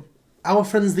to our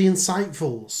friends, the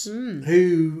Insightfuls,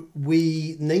 who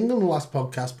we named on the last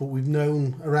podcast, but we've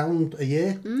known around a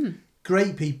year.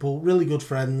 Great people, really good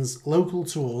friends, local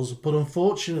to us, but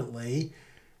unfortunately,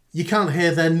 you can't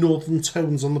hear their northern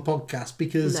tones on the podcast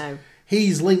because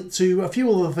he's linked to a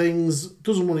few other things,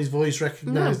 doesn't want his voice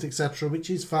recognised, etc.,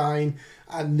 which is fine,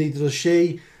 and neither does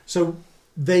she. So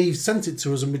they've sent it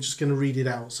to us, and we're just going to read it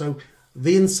out. So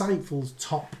the Insightfuls'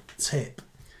 top tip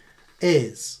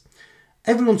is...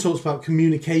 Everyone talks about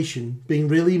communication being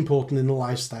really important in the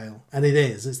lifestyle, and it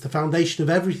is. It's the foundation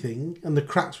of everything, and the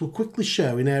cracks will quickly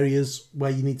show in areas where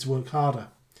you need to work harder.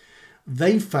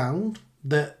 They've found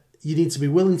that you need to be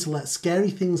willing to let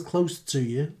scary things closer to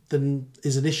you than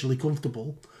is initially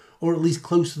comfortable, or at least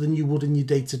closer than you would in your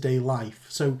day-to-day life.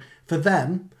 So for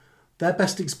them, their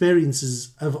best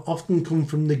experiences have often come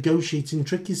from negotiating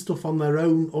tricky stuff on their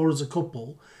own or as a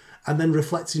couple, and then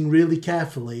reflecting really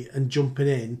carefully and jumping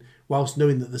in whilst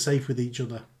knowing that they're safe with each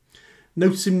other.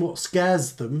 Noticing what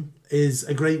scares them is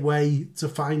a great way to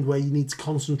find where you need to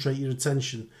concentrate your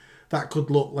attention. That could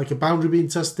look like a boundary being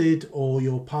tested or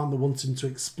your partner wanting to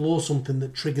explore something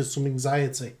that triggers some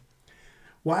anxiety.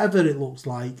 Whatever it looks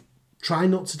like, try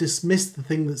not to dismiss the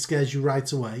thing that scares you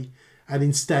right away and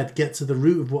instead get to the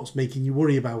root of what's making you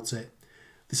worry about it.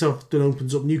 This often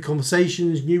opens up new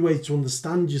conversations, new ways to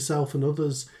understand yourself and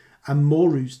others, and more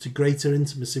routes to greater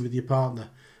intimacy with your partner.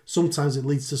 Sometimes it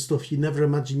leads to stuff you never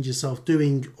imagined yourself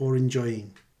doing or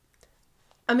enjoying.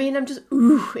 I mean, I'm just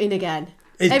in again.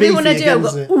 It's everyone I beefy do,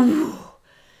 again, I go, ooh.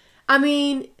 I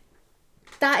mean,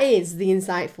 that is the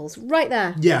Insightfuls right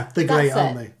there. Yeah, they're great,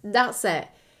 aren't they? That's it.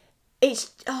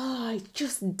 It's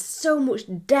just so much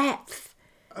depth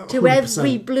to 100%.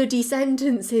 every bloody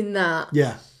sentence in that.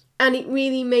 Yeah. And it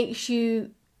really makes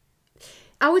you...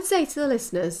 I would say to the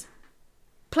listeners,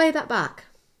 play that back.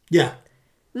 Yeah.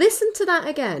 Listen to that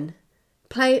again.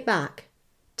 Play it back.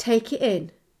 Take it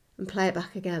in and play it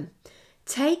back again.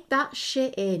 Take that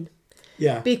shit in.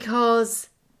 Yeah. Because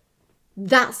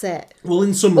that's it. Well,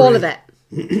 in summary... All of it.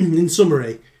 In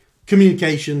summary,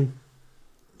 communication,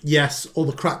 yes, all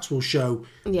the cracks will show.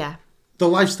 Yeah. The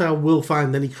lifestyle will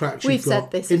find any cracks We've you've got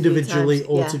said this individually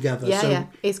or together. Yeah, so yeah.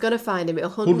 It's going to find him. It'll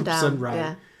hunt him 100% down.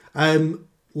 right. Yeah.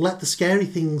 Let the scary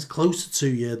things closer to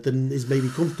you than is maybe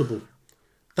comfortable.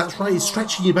 That's right. It's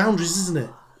stretching your boundaries, isn't it?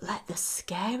 Let the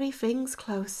scary things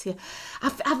close to you.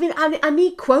 I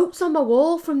need quotes on my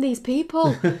wall from these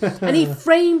people. I need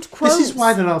framed quotes. This is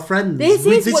why they're our friends. This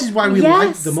is why we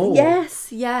like them all.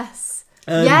 Yes.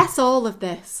 Yes, all of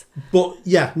this. But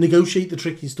yeah, negotiate the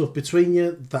tricky stuff between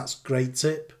you. That's a great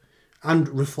tip. And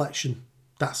reflection.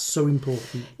 That's so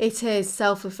important. It is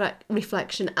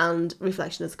self-reflection and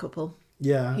reflection as a couple.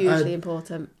 Yeah. Hugely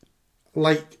important.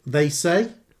 Like they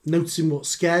say, noticing what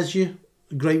scares you,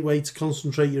 a great way to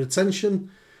concentrate your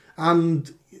attention.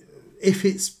 And if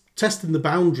it's testing the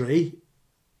boundary,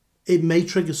 it may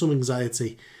trigger some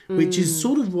anxiety, which is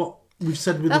sort of what we've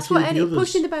said with a few of the others.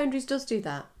 Pushing the boundaries does do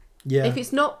that. Yeah. If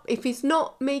it's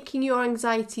not making your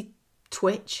anxiety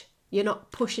twitch, you're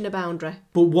not pushing a boundary.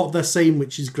 But what they're saying,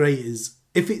 which is great, is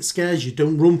if it scares you,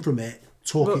 don't run from it.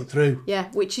 Talk it through. Yeah,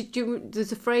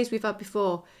 there's a phrase we've had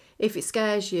before. If it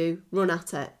scares you, run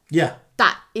at it. Yeah.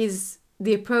 That is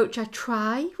the approach I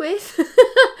try with.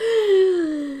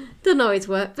 Don't always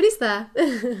work, but it's there.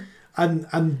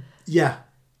 and yeah,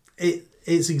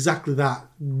 it's exactly that.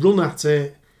 Run at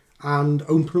it and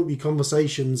open up your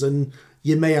conversations, and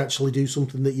you may actually do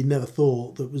something that you never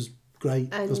thought that was great.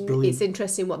 And that's brilliant. It's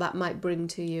interesting what that might bring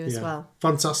to you as well.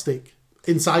 Fantastic.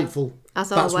 Insightful.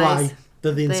 That's always. Why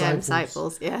they're the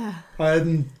Insightfuls. Yeah.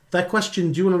 Their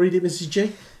question, do you want to read it, Mrs.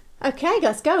 G? Okay,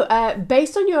 let's go.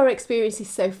 Based on your experiences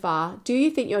so far, do you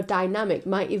think your dynamic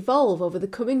might evolve over the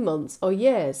coming months or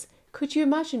years? Could you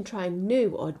imagine trying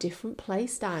new or different play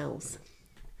styles?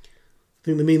 I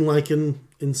think they mean like an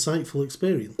insightful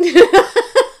experience.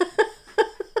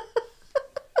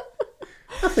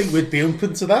 think we'd be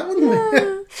open to that, wouldn't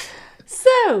we?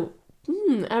 So,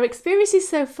 our experiences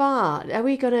so far. Are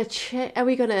we gonna?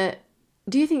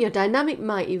 Do you think your dynamic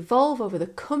might evolve over the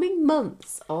coming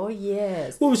months or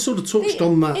years? Well, we sort of touched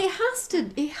on that. It has to.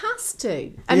 It has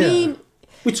to. I Yeah. mean,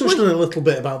 We touched on a little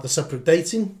bit about the separate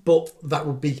dating, but that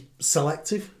would be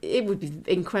selective. it would be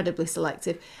incredibly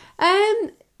selective.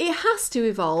 It has to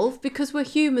evolve because we're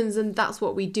humans and that's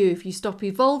what we do. If you stop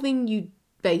evolving, you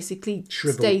basically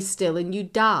Shrivel. stay still and you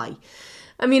die.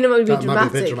 I mean, I'm going to be That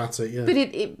might dramatic. be a bit dramatic,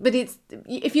 yeah. But it's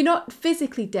if you're not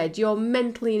physically dead, you're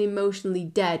mentally and emotionally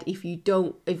dead if you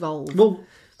don't evolve. Well,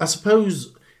 I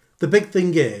suppose the big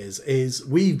thing is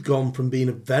we've gone from being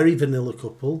a very vanilla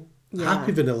couple, Yeah.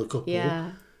 happy vanilla couple,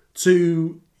 Yeah.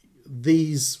 to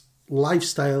this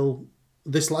lifestyle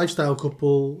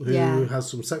couple who Yeah. has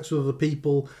some sex with other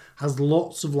people, has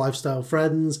lots of lifestyle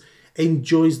friends,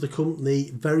 enjoys the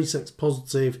company, very sex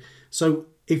positive. So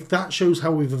if that shows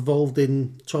how we've evolved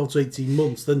in 12 to 18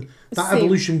 months, then that See,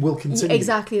 evolution will continue.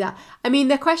 Exactly that. I mean,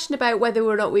 the question about whether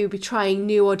or not we would be trying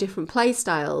new or different play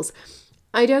styles,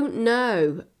 I don't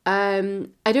know.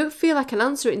 I don't feel I can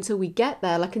answer it until we get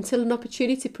there, like until an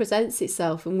opportunity presents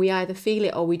itself and we either feel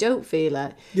it or we don't feel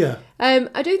it. Yeah.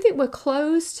 I don't think we're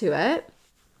close to it,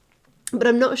 but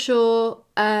I'm not sure.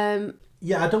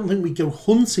 Yeah, I don't think we go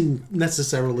hunting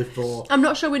necessarily for... I'm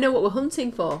not sure we know what we're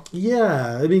hunting for.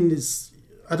 Yeah, I mean,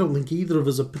 I don't think either of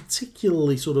us are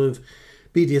particularly sort of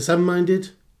BDSM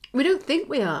minded. We don't think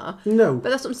we are. No. But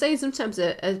that's what I'm saying. Sometimes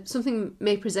something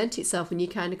may present itself and you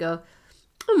kind of go,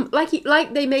 like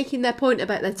they making their point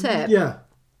about their tip. Yeah.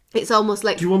 It's almost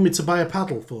like... Do you want me to buy a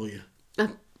paddle for you?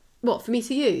 What, for me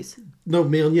to use? No,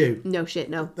 me on you. No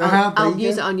shit, no. There I'll you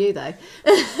use go. it on you though.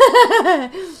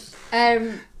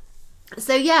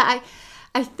 So yeah,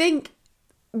 I think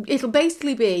it'll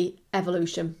basically be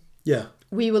evolution. Yeah.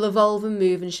 We will evolve and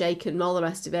move and shake and all the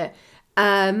rest of it.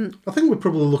 I think we're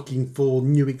probably looking for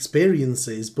new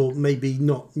experiences, but maybe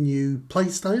not new play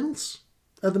styles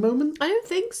at the moment. I don't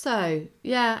think so.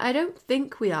 Yeah, I don't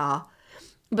think we are.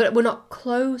 But we're not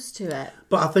close to it.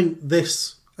 But I think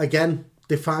this, again,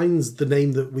 defines the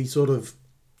name that we sort of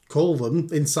call them,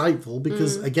 insightful,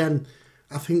 because, again,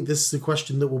 I think this is a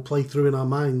question that will play through in our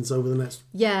minds over the next...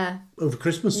 Yeah. Over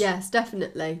Christmas. Yes,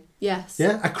 definitely. Yes.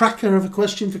 Yeah, a cracker of a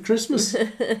question for Christmas.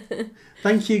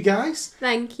 Thank you, guys.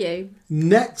 Thank you.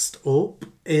 Next up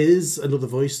is another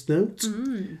voice note,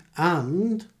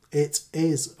 and it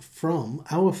is from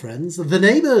our friends, the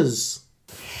neighbours.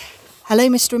 Hello,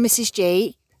 Mr. and Mrs.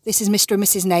 G. This is Mr. and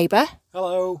Mrs. Neighbour.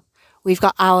 Hello. We've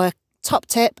got our top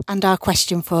tip and our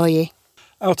question for you.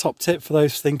 Our top tip for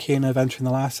those thinking of entering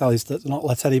the lifestyle is to not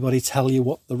let anybody tell you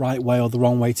what the right way or the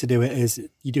wrong way to do it is.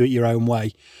 You do it your own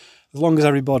way. As long as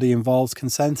everybody involved's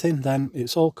consenting, then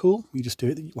it's all cool. You just do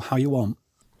it how you want.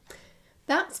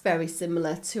 That's very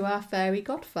similar to our fairy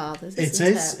godfathers, It isn't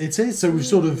is, it is. So we've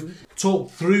sort of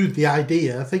talked through the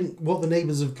idea. I think what the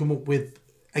neighbours have come up with,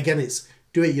 again, it's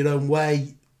do it your own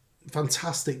way.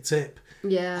 Fantastic tip.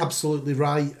 Yeah. Absolutely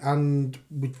right. And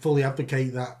we'd fully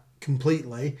advocate that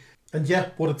completely. And yeah,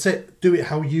 what a tip. Do it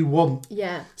how you want.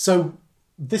 Yeah. So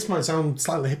this might sound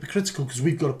slightly hypocritical because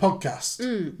we've got a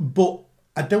podcast, but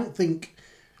I don't think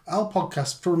our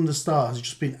podcast from the start has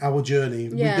just been our journey.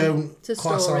 Yeah, we don't it's a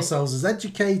class story. ourselves as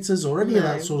educators or any of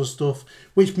that No. sort of stuff,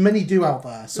 which many do out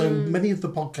there. So many of the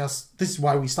podcasts, this is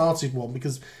why we started one,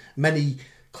 because many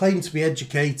claim to be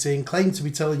educating, claim to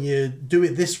be telling you do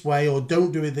it this way or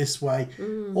don't do it this way.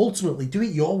 Ultimately, do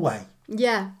it your way.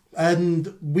 Yeah.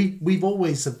 And we've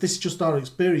always said this is just our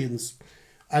experience,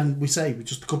 and we say we're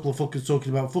just a couple of fuckers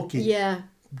talking about fucking. Yeah.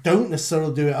 Don't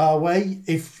necessarily do it our way.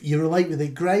 If you relate with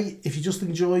it, great. If you just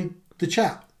enjoy the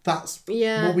chat, that's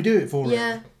what we do it for.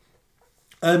 Yeah.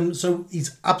 So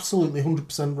he's absolutely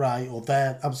 100% right, or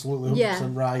they're absolutely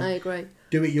 100% right. I agree.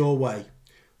 Do it your way.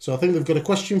 So I think they've got a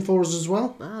question for us as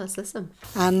well. Ah, let's listen.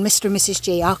 And Mr. and Mrs.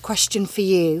 G, our question for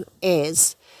you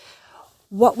is,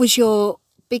 what was your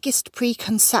biggest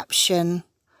preconception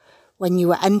when you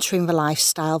were entering the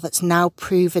lifestyle that's now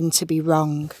proven to be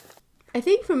wrong? I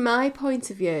think from my point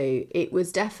of view, it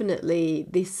was definitely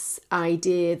this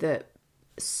idea that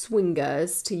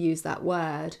swingers, to use that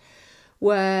word,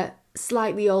 were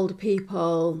slightly older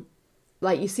people,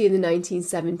 like you see in the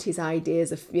 1970s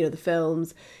ideas of, the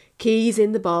films, keys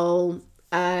in the bowl,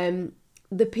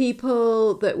 the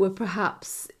people that were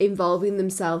perhaps involving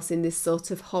themselves in this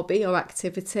sort of hobby or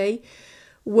activity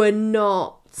were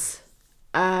not...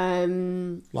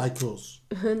 like us.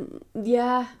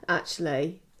 Yeah,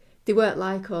 actually. They weren't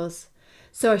like us.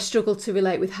 So I struggled to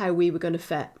relate with how we were going to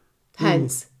fit.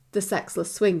 Hence, the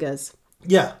sexless swingers.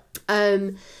 Yeah.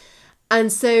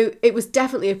 And so it was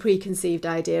definitely a preconceived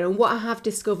idea. And what I have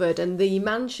discovered, and the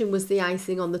mansion was the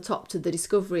icing on the top to the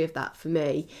discovery of that for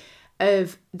me,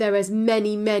 of there is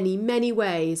many, many, many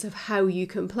ways of how you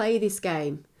can play this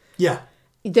game. Yeah.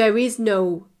 There is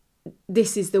no,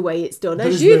 this is the way it's done. There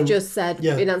As is you've no- just said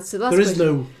yeah, in answer to the last there is question.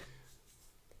 no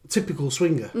typical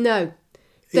swinger. No.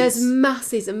 There's It's-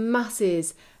 masses and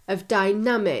masses of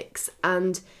dynamics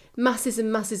and masses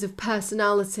of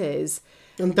personalities.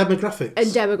 And demographics. And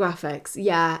demographics,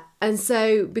 yeah. And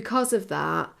so because of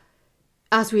that,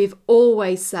 as we've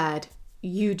always said,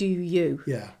 you do you.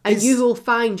 Yeah. And It's- you will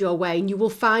find your way and you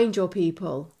will find your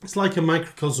people. It's like a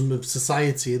microcosm of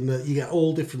society in that you get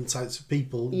all different types of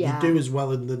people. Yeah. You do as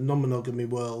well in the non-monogamy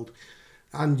world,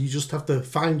 and you just have to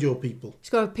find your people.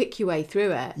 Just got to pick your way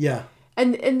through it. Yeah.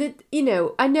 And the, you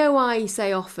know I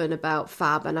say often about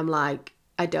fab and I'm like,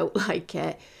 I don't like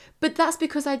it. But that's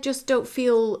because I just don't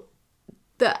feel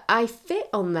that I fit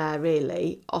on there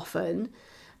really often.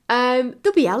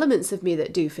 There'll be elements of me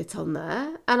that do fit on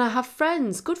there, and I have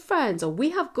friends, good friends, or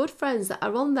we have good friends that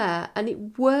are on there and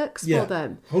it works Yeah. for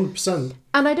them. 100%.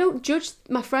 And I don't judge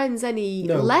my friends any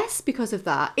No. less because of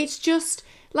that. It's just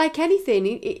like anything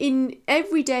in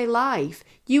everyday life,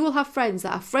 you will have friends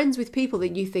that are friends with people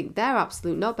that you think they're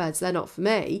absolute knobheads, they're not for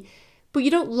me. But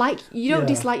you don't Yeah.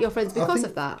 dislike your friends because think-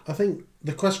 of that. I think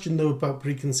the question though about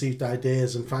preconceived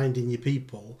ideas and finding your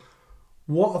people,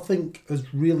 what I think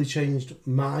has really changed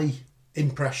my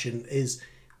impression is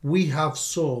we have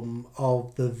some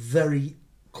of the very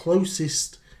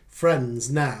closest friends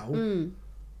now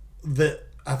that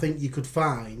I think you could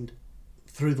find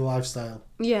through the lifestyle.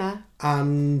 Yeah.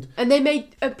 And they may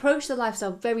approach the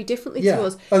lifestyle very differently yeah, to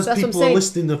us. as That's what I'm people are saying.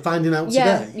 listening and finding out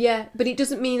Yeah, today. yeah. But it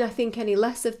doesn't mean I think any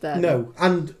less of them. No,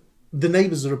 and the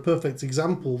neighbours are a perfect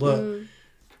example that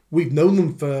we've known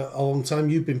them for a long time.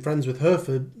 You've been friends with her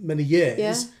for many years.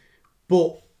 Yeah.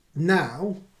 But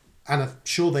now, and I'm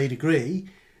sure they'd agree,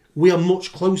 we are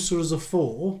much closer as a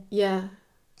four, Yeah.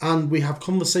 and we have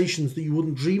conversations that you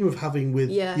wouldn't dream of having with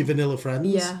Yeah. your vanilla friends.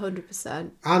 Yeah,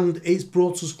 100%. And it's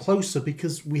brought us closer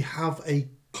because we have a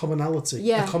commonality,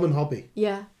 Yeah. a common hobby.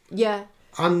 Yeah. Yeah.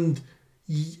 And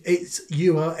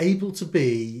you are able to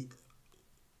be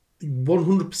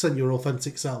 100% your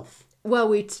authentic self. Well,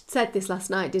 we said this last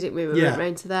night, didn't we? We Yeah. went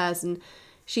round to theirs, and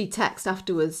she texted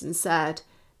afterwards and said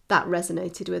that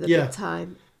resonated with her Yeah. big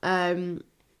time. And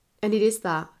it is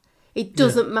that. It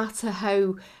doesn't matter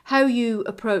how you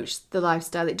approach the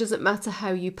lifestyle. It doesn't matter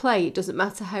how you play. It doesn't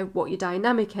matter what your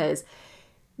dynamic is.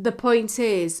 The point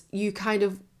is, you kind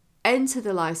of enter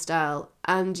the lifestyle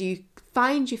and you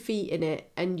find your feet in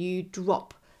it, and you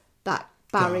drop that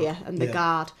barrier and the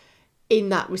guard in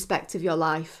that respect of your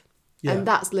life. Yeah. And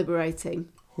that's liberating.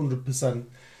 100%.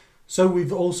 So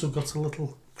we've also got a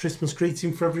little Christmas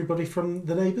greeting for everybody from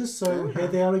the neighbours. So here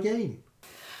they are again.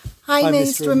 Hi,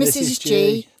 Mr. and Mrs.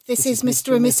 G. This is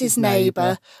Mr. and Mrs.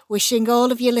 Neighbour, wishing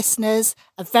all of your listeners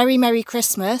a very Merry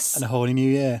Christmas. And a Holy New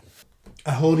Year.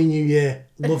 A Holy New Year.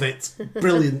 Love it.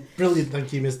 Brilliant. Brilliant.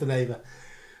 Thank you, Mr. Neighbour.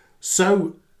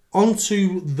 So, on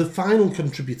to the final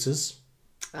contributors.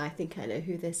 I think I know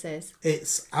who this is.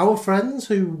 It's our friends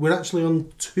who we're actually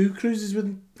on 2 cruises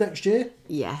with next year.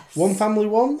 Yes. One family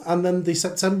one, and then the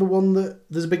September one that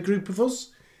there's a big group of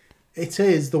us. It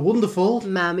is the wonderful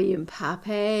Mammy and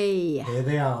Pappy. Here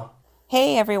they are.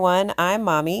 Hey everyone, I'm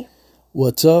Mommy.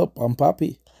 What's up? I'm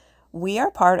Poppy. We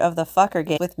are part of the Fucker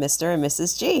Game with Mr. and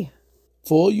Mrs. G.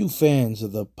 For all you fans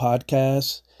of the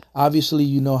podcast, obviously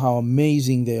you know how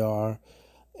amazing they are.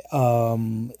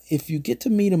 If you get to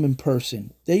meet them in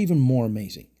person, they're even more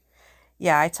amazing.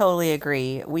 Yeah, I totally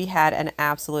agree. We had an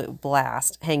absolute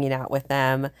blast hanging out with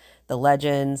them, the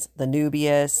legends, the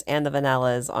Nubius, and the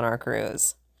Vanillas on our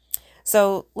cruise.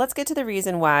 So let's get to the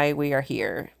reason why we are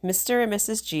here. Mr. and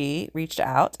Mrs. G reached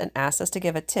out and asked us to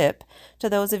give a tip to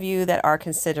those of you that are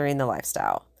considering the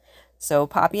lifestyle. So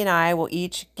Poppy and I will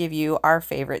each give you our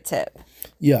favorite tip.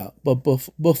 Yeah, but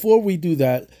before we do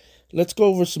that, let's go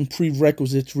over some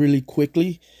prerequisites really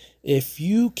quickly. If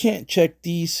you can't check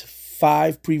these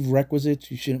 5 prerequisites,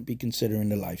 you shouldn't be considering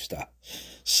the lifestyle.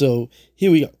 So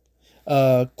here we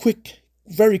go.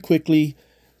 Very quickly,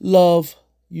 love.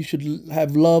 You should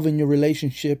have love in your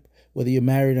relationship, whether you're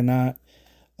married or not.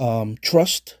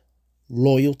 Trust,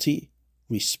 loyalty,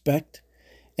 respect,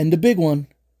 and the big one,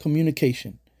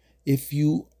 communication. If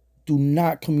you do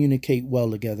not communicate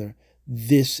well together,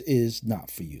 this is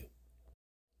not for you.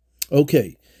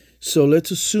 Okay, so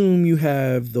let's assume you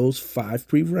have those 5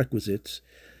 prerequisites.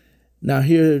 Now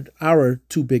here are our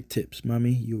 2 big tips.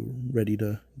 Mommy, you ready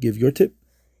to give your tip?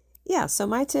 Yeah, so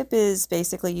my tip is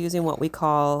basically using what we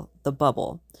call the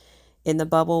bubble. In the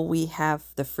bubble, we have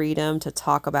the freedom to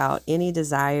talk about any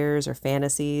desires or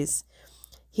fantasies.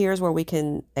 Here's where we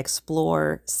can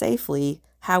explore safely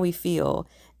how we feel,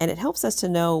 and it helps us to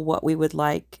know what we would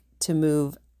like to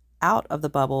move out of the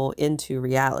bubble into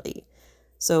reality.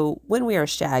 So when we are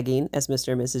shagging, as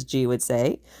Mr. and Mrs. G would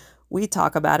say, we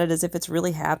talk about it as if it's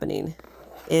really happening.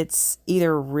 It's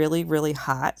either really, really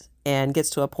hot and gets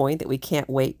to a point that we can't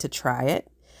wait to try it,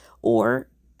 or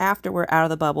after we're out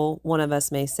of the bubble, one of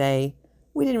us may say,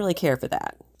 we didn't really care for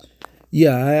that.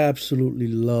 Yeah, I absolutely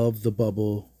love the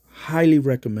bubble. Highly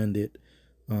recommend it.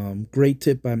 Great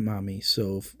tip by Mommy.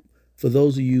 So for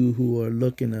those of you who are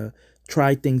looking to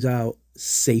try things out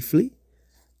safely,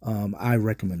 I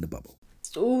recommend the bubble.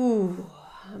 Ooh,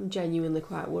 I'm genuinely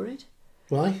quite worried.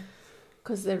 Why?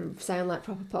 Because they sound like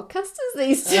proper podcasters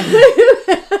these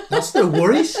two. That's no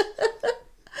worries.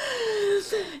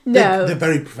 No. They're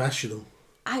very professional.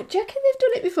 Do you reckon they've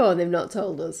done it before and they've not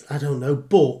told us? I don't know,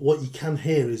 but what you can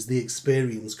hear is the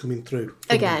experience coming through.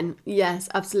 Again, yes,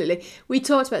 absolutely. We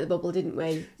talked about the bubble, didn't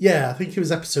we? Yeah, I think it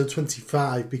was episode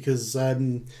 25 because,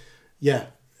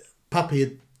 Pappy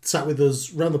had sat with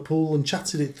us round the pool and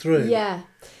chatted it through.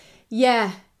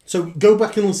 Yeah. So go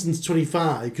back and listen to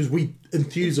 25 because we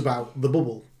enthuse about the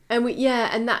bubble.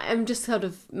 And I'm just sort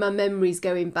of, my memory's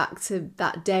going back to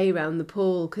that day round the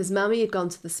pool because Mammy had gone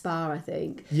to the spa, I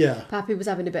think. Yeah. Pappy was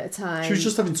having a bit of time. She was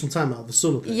just having some time out of the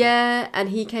sun, I think. Yeah, and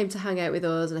he came to hang out with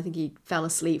us and I think he fell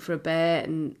asleep for a bit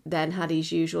and then had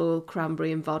his usual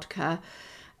cranberry and vodka.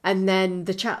 And then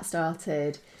the chat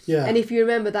started. Yeah. And if you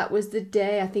remember, that was the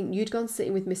day I think you'd gone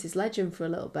sitting with Mrs. Legend for a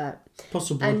little bit.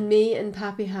 Possibly. And me and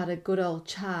Pappy had a good old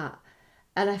chat.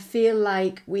 And I feel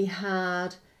like we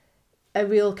had a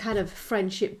real kind of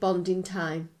friendship bonding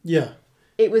time. Yeah.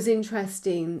 It was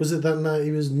interesting. Was it that night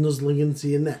he was nuzzling into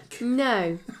your neck?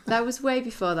 No, that was way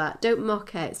before that. Don't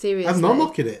mock it, seriously. I'm not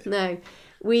mocking it. No.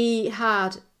 We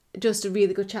had just a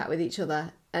really good chat with each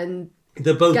other and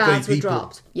they're both guards great were people.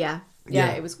 dropped. Yeah,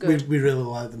 it was good. We really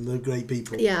like them. They're great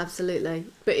people. Yeah, absolutely.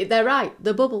 But they're right.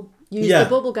 The bubble. Use the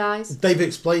bubble, guys. They've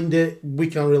explained it. We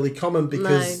can't really comment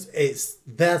because it's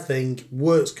their thing,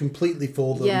 works completely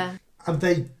for them. Yeah. And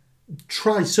they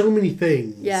try so many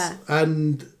things. Yeah.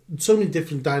 And so many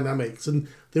different dynamics. And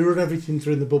they run everything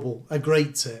through in the bubble. A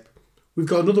great tip. We've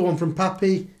got another one from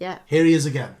Pappy. Yeah. Here he is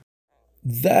again.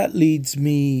 That leads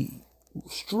me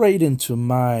straight into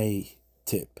my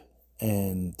tip.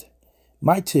 And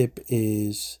my tip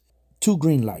is 2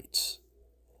 green lights.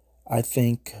 I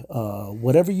think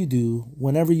whatever you do,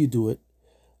 whenever you do it,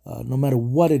 no matter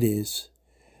what it is,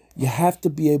 you have to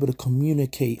be able to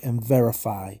communicate and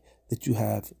verify that you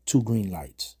have 2 green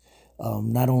lights.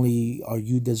 Not only are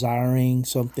you desiring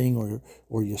something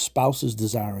or your spouse is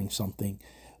desiring something,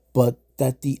 but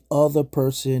that the other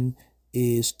person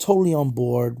is totally on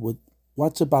board with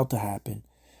what's about to happen.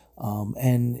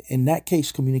 And in that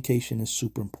case, communication is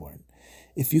super important.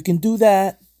 If you can do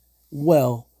that,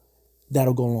 well,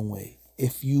 that'll go a long way.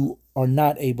 If you are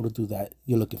not able to do that,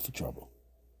 you're looking for trouble.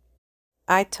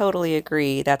 I totally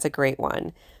agree. That's a great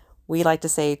one. We like to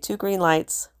say 2 green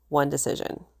lights, 1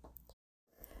 decision.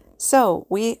 So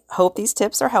we hope these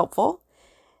tips are helpful.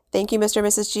 Thank you, Mr. and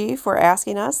Mrs. G, for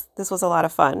asking us. This was a lot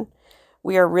of fun.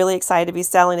 We are really excited to be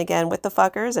selling again with the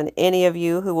Fuckers and any of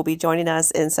you who will be joining us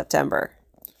in September.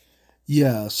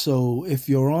 Yeah, so if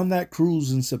you're on that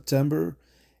cruise in September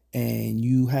and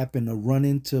you happen to run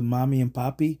into Mommy and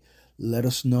Pappy, let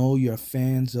us know you're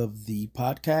fans of the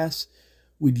podcast.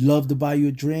 We'd love to buy you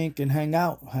a drink and hang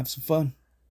out, have some fun.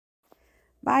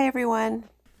 Bye, everyone.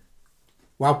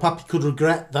 Wow, Pappy could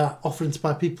regret that offering to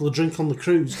buy people a drink on the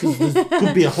cruise because there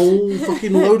could be a whole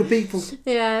fucking load of people.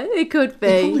 Yeah, it could be.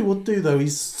 He probably would do though.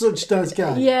 He's such a nice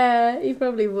guy. Yeah, he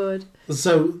probably would.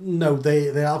 So no,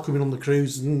 they are coming on the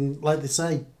cruise and like they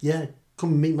say, yeah,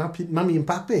 come and meet Mammy and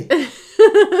Pappy.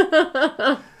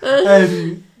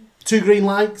 2 green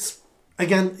lights.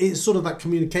 Again, it's sort of that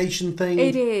communication thing.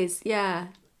 It is, yeah.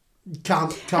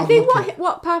 Can't I think look it.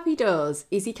 what Pappy does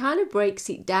is he kind of breaks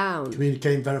it down.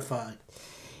 Communicate and verify.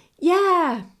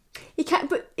 Yeah, he can.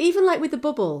 But even like with the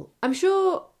bubble, I'm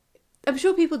sure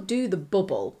people do the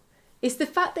bubble. It's the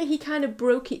fact that he kind of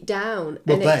broke it down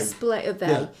and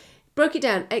broke it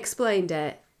down, explained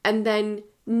it, and then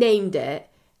named it,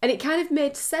 and it kind of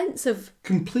made sense of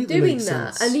completely doing makes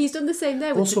that. sense. And he's done the same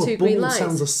there with Also, the 2 a bubble green lights.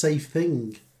 sounds a safe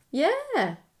thing.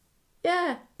 Yeah.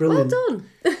 Brilliant. Well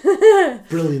done.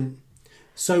 Brilliant.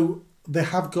 So they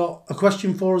have got a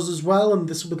question for us as well, and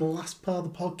this will be the last part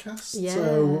of the podcast. Yeah.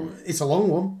 So it's a long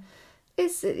one.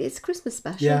 It's Christmas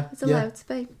special. Yeah, It's allowed to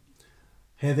be.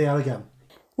 Here they are again.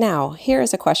 Now, here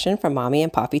is a question from Mommy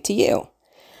and Pappy to you.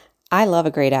 I love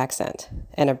a great accent,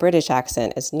 and a British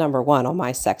accent is number one on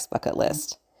my sex bucket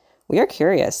list. We are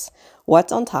curious,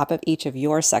 what's on top of each of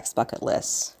your sex bucket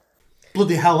lists?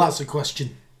 Bloody hell, that's a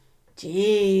question.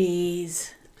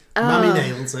 Jeez. Mammy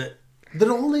nails it.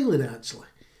 They're all nailing it, actually.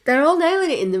 They're all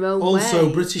nailing it in their own way. Also,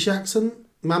 British accent,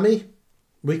 Mammy,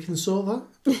 we can sort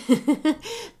that.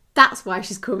 That's why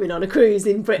she's coming on a cruise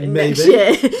in Britain Maybe. next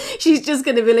year. She's just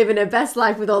going to be living her best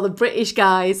life with all the British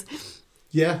guys.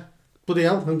 Yeah. Bloody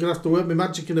hell, I'm going to have to work my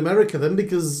magic in America then,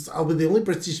 because I'll be the only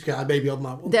British guy maybe on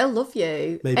that one. They'll love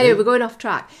you. Maybe. Anyway, we're going off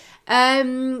track.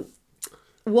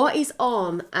 What is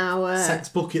on our... Sex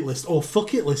bucket list, or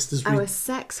fuck it list as we... Our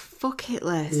sex fuck it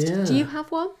list. Yeah. Do you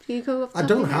have one? Do you go off the I top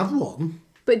don't of your head? have one.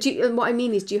 But do you, and what I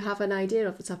mean is, do you have an idea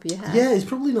off the top of your head? Yeah, it's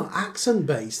probably not accent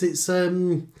based. It's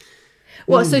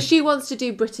What? So she wants to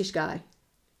do British guy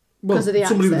well, because of the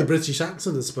somebody with a accent. British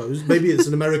accent, I suppose. Maybe it's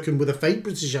an American with a fake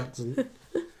British accent.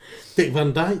 Dick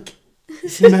Van Dyke,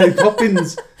 Mary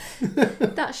Poppins.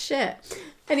 That's shit.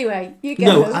 Anyway, you go.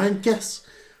 No, I guess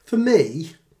for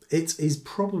me it is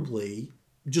probably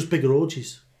just bigger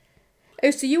orgies.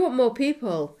 Oh, so you want more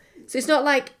people? So it's not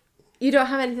like you don't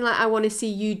have anything like I want to see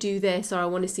you do this, or I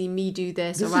want to see me do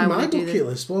this, This or is I my want to do bucket this.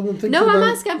 list. What I'm thinking No, I'm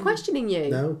about- asking. I'm questioning you.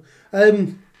 No.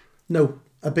 No,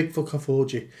 a big fuck off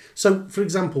orgy. So, for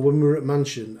example, when we were at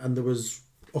Mansion and there was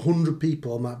 100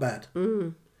 people on that bed.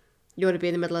 You want to be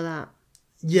in the middle of that.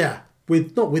 Yeah,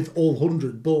 not with all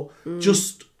 100, but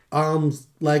just arms,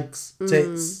 legs,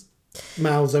 tits,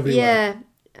 mouths everywhere. Yeah,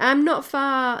 I'm not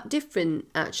far different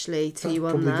actually to you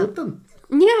on Probably that. good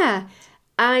then. Yeah,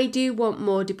 I do want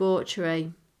more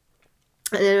debauchery.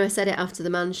 And then I said it after the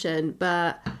Mansion,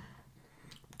 but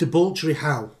Debauchery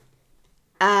how?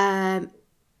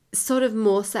 sort of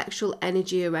more sexual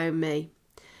energy around me.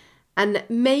 And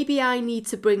maybe I need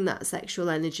to bring that sexual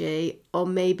energy, or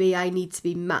maybe I need to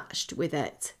be matched with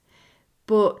it.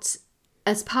 But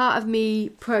as part of me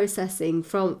processing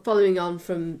from following on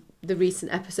from the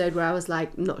recent episode where I was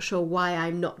like, not sure why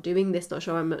I'm not doing this, not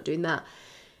sure I'm not doing that.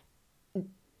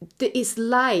 It's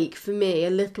like, for me, a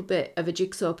little bit of a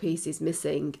jigsaw piece is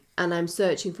missing, and I'm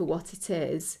searching for what it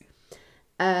is.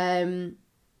 And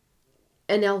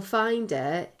I'll find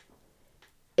it.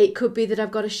 It could be that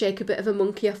I've got to shake a bit of a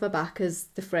monkey off my back, as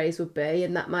the phrase would be,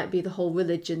 and that might be the whole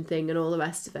religion thing and all the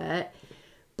rest of it.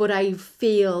 But I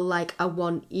feel like I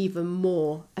want even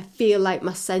more. I feel like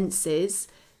my senses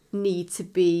need to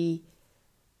be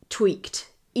tweaked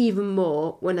even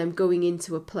more when I'm going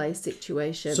into a play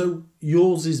situation. So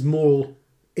yours is more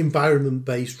environment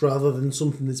based rather than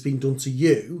something that's been done to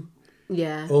you.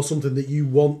 Yeah. Or something that you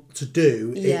want to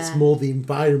do. Yeah. It's more the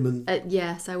environment.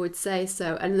 Yes, I would say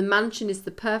so. And the Mansion is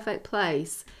the perfect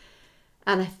place.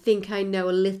 And I think I know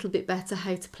a little bit better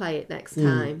how to play it next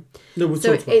time. No, we'll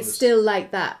so talk about it's this. still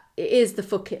like that. It is the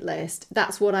fuck it list.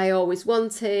 That's what I always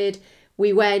wanted.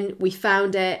 We went, we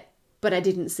found it, but I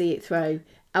didn't see it through.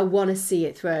 I want to see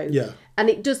it through. Yeah. And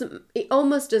it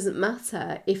almost doesn't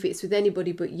matter if it's with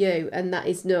anybody but you. And that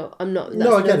is no, I'm not, that's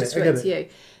No, I no get it, I disrespect get to you.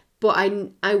 But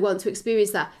I want to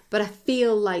experience that. But I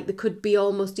feel like there could be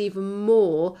almost even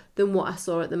more than what I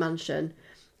saw at the Mansion.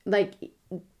 Like,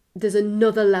 there's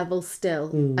another level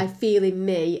still. I feel in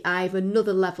me, I have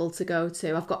another level to go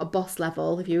to. I've got a boss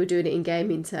level, if you were doing it in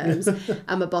gaming terms,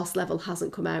 and my boss level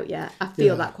hasn't come out yet. I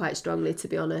feel that quite strongly, to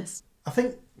be honest. I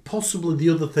think possibly the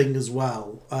other thing as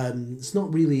well, it's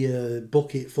not really a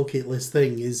fuck it list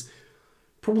thing, is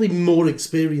probably more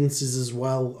experiences as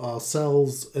well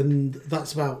ourselves, and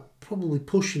that's about probably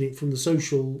pushing it from the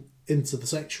social into the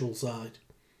sexual side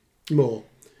more.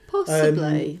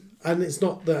 Possibly. And it's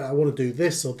not that I want to do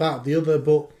this or that, the other,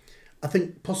 but I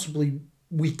think possibly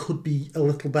we could be a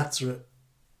little better at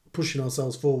pushing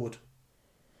ourselves forward.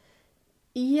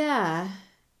 Yeah.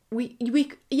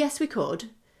 Yes, we could.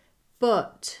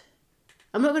 But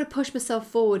I'm not going to push myself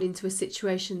forward into a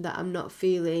situation that I'm not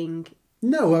feeling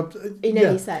in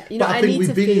any sense. But I think need we've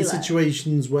to been in feel it.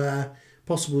 situations where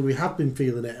possibly we have been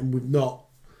feeling it and we've not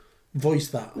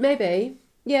voiced that. Maybe.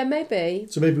 Yeah, maybe.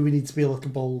 So maybe we need to be a little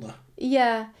bolder.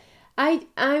 Yeah. I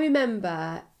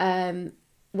remember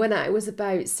when I was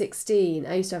about 16,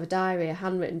 I used to have a diary, a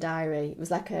handwritten diary. It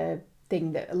was like a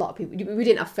thing that a lot of people... We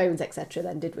didn't have phones, etc.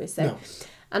 then, did we? So, No.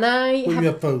 And I When you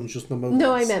have phones, just no mobiles.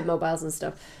 No, I meant mobiles and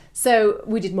stuff. So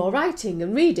we did more writing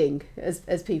and reading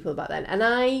as people back then. And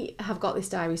I have got this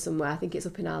diary somewhere. I think it's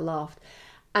up in our loft.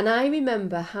 And I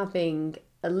remember having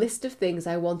a list of things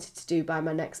I wanted to do by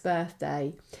my next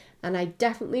birthday. And I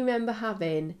definitely remember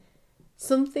having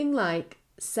something like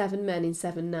 7 men in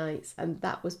 7 nights. And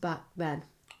that was back then.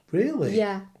 Really?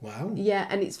 Yeah. Wow. Yeah.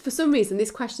 And it's for some reason,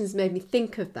 this question's made me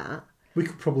think of that. We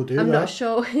could probably do I'm that. not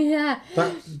sure. Yeah.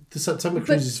 The September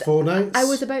cruise is 4 nights. I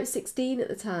was about 16 at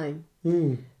the time.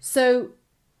 Mm. So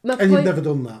my And point... you've never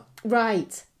done that.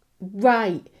 Right.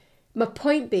 My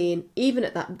point being, even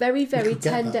at that very, very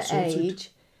tender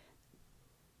age,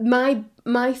 my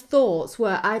thoughts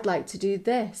were, I'd like to do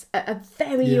this at a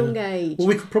very young age. Well,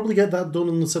 we could probably get that done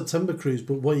on the September cruise,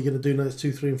 but what are you going to do nights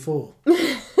 2, 3 and 4?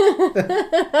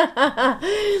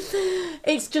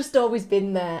 It's just always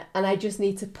been there, and I just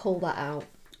need to pull that out,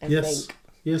 I think.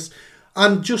 Yes.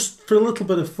 And just for a little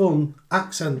bit of fun,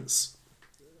 accents.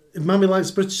 If Mammy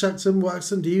likes British accent, what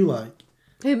accent do you like?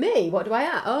 Who, me? What do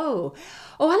I like? Oh,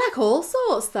 I like all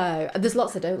sorts, though. There's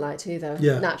lots I don't like too, though.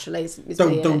 Yeah. Naturally.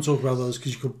 Don't talk about those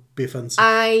because you could be offensive.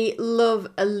 I love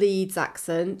a Leeds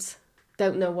accent.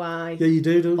 Don't know why. Yeah, you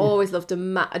do, don't you? Always loved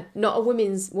not a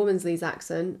woman's Leeds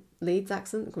accent. Leeds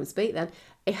accent? I couldn't speak then.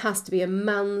 It has to be a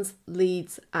man's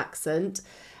Leeds accent.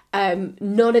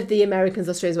 None of the Americans,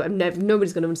 Australians,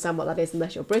 nobody's going to understand what that is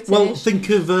unless you're British. Well, think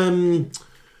of the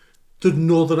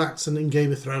northern accent in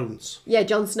Game of Thrones. Yeah,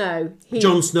 Jon Snow.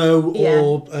 Jon Snow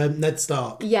or Ned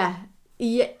Stark. Yeah.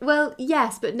 Well,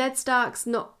 yes, but Ned Stark's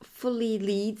not fully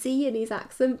Leedsy in his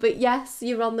accent, but yes,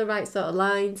 you're on the right sort of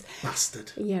lines.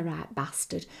 Bastard. Yeah, right,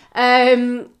 bastard.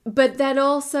 But then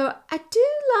also, I do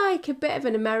like a bit of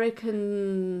an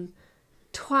American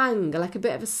twang, like a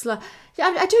bit of a slur.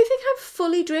 I don't think I'm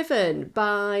fully driven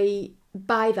by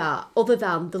that, other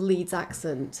than the Leeds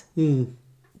accent. Do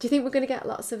you think we're going to get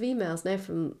lots of emails now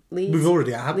from Leeds? We've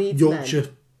already had Yorkshire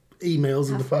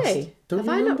emails in the past. Have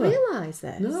I not realised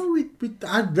this? No,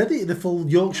 I read it in a full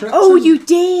Yorkshire accent. Oh, you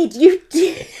did! You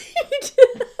did!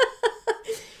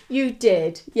 You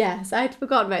did, yes. I'd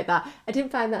forgotten about that. I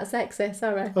didn't find that sexy,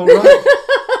 sorry. All right.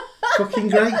 Fucking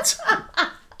great.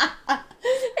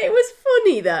 It was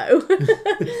funny, though.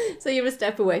 So you're a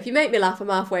step away. If you make me laugh, I'm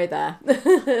halfway there.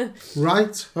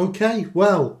 Right, okay.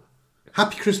 Well,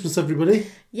 happy Christmas, everybody.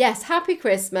 Yes, happy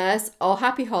Christmas or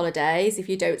happy holidays if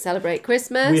you don't celebrate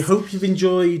Christmas. We hope you've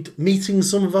enjoyed meeting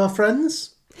some of our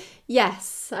friends.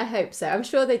 Yes, I hope so. I'm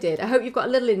sure they did. I hope you've got a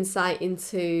little insight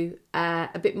into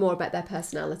a bit more about their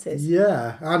personalities.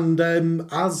 Yeah, and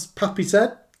as Pappy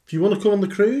said, if you want to come on the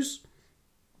cruise,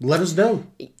 let us know.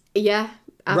 Yeah,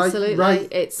 absolutely. Right.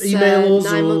 It's email us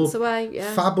 9 or months away.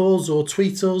 Yeah. fab us or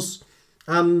tweet us,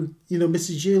 and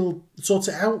Mrs. G will sort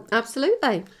it out.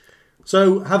 Absolutely.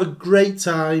 So have a great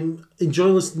time. Enjoy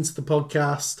listening to the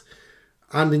podcast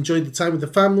and enjoy the time with the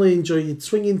family. Enjoy your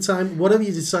swinging time. Whatever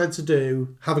you decide to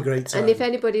do, have a great time. And if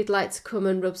anybody'd like to come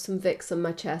and rub some Vicks on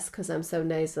my chest because I'm so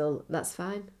nasal, that's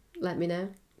fine. Let me know.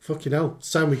 Fucking hell.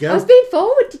 It's time we go. I was being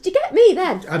forward. Did you get me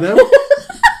then? I know.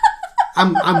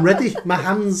 I'm ready. My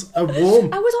hands are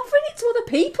warm. I was offering it to other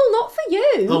people, not for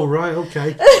you. Oh, right.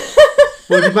 Okay.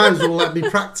 Well, you might as well let me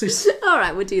practice. All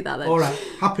right, we'll do that then. All right.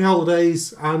 Happy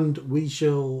holidays, and we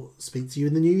shall speak to you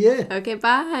in the new year. Okay,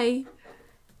 bye.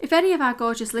 If any of our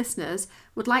gorgeous listeners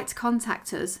would like to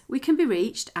contact us, we can be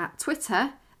reached at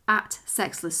Twitter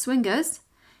 @sexlessswingers,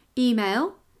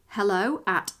 email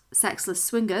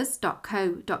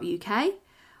hello@sexlessswingers.co.uk,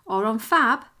 or on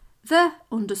Fab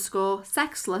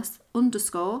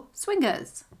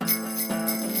 _sexless_swingers.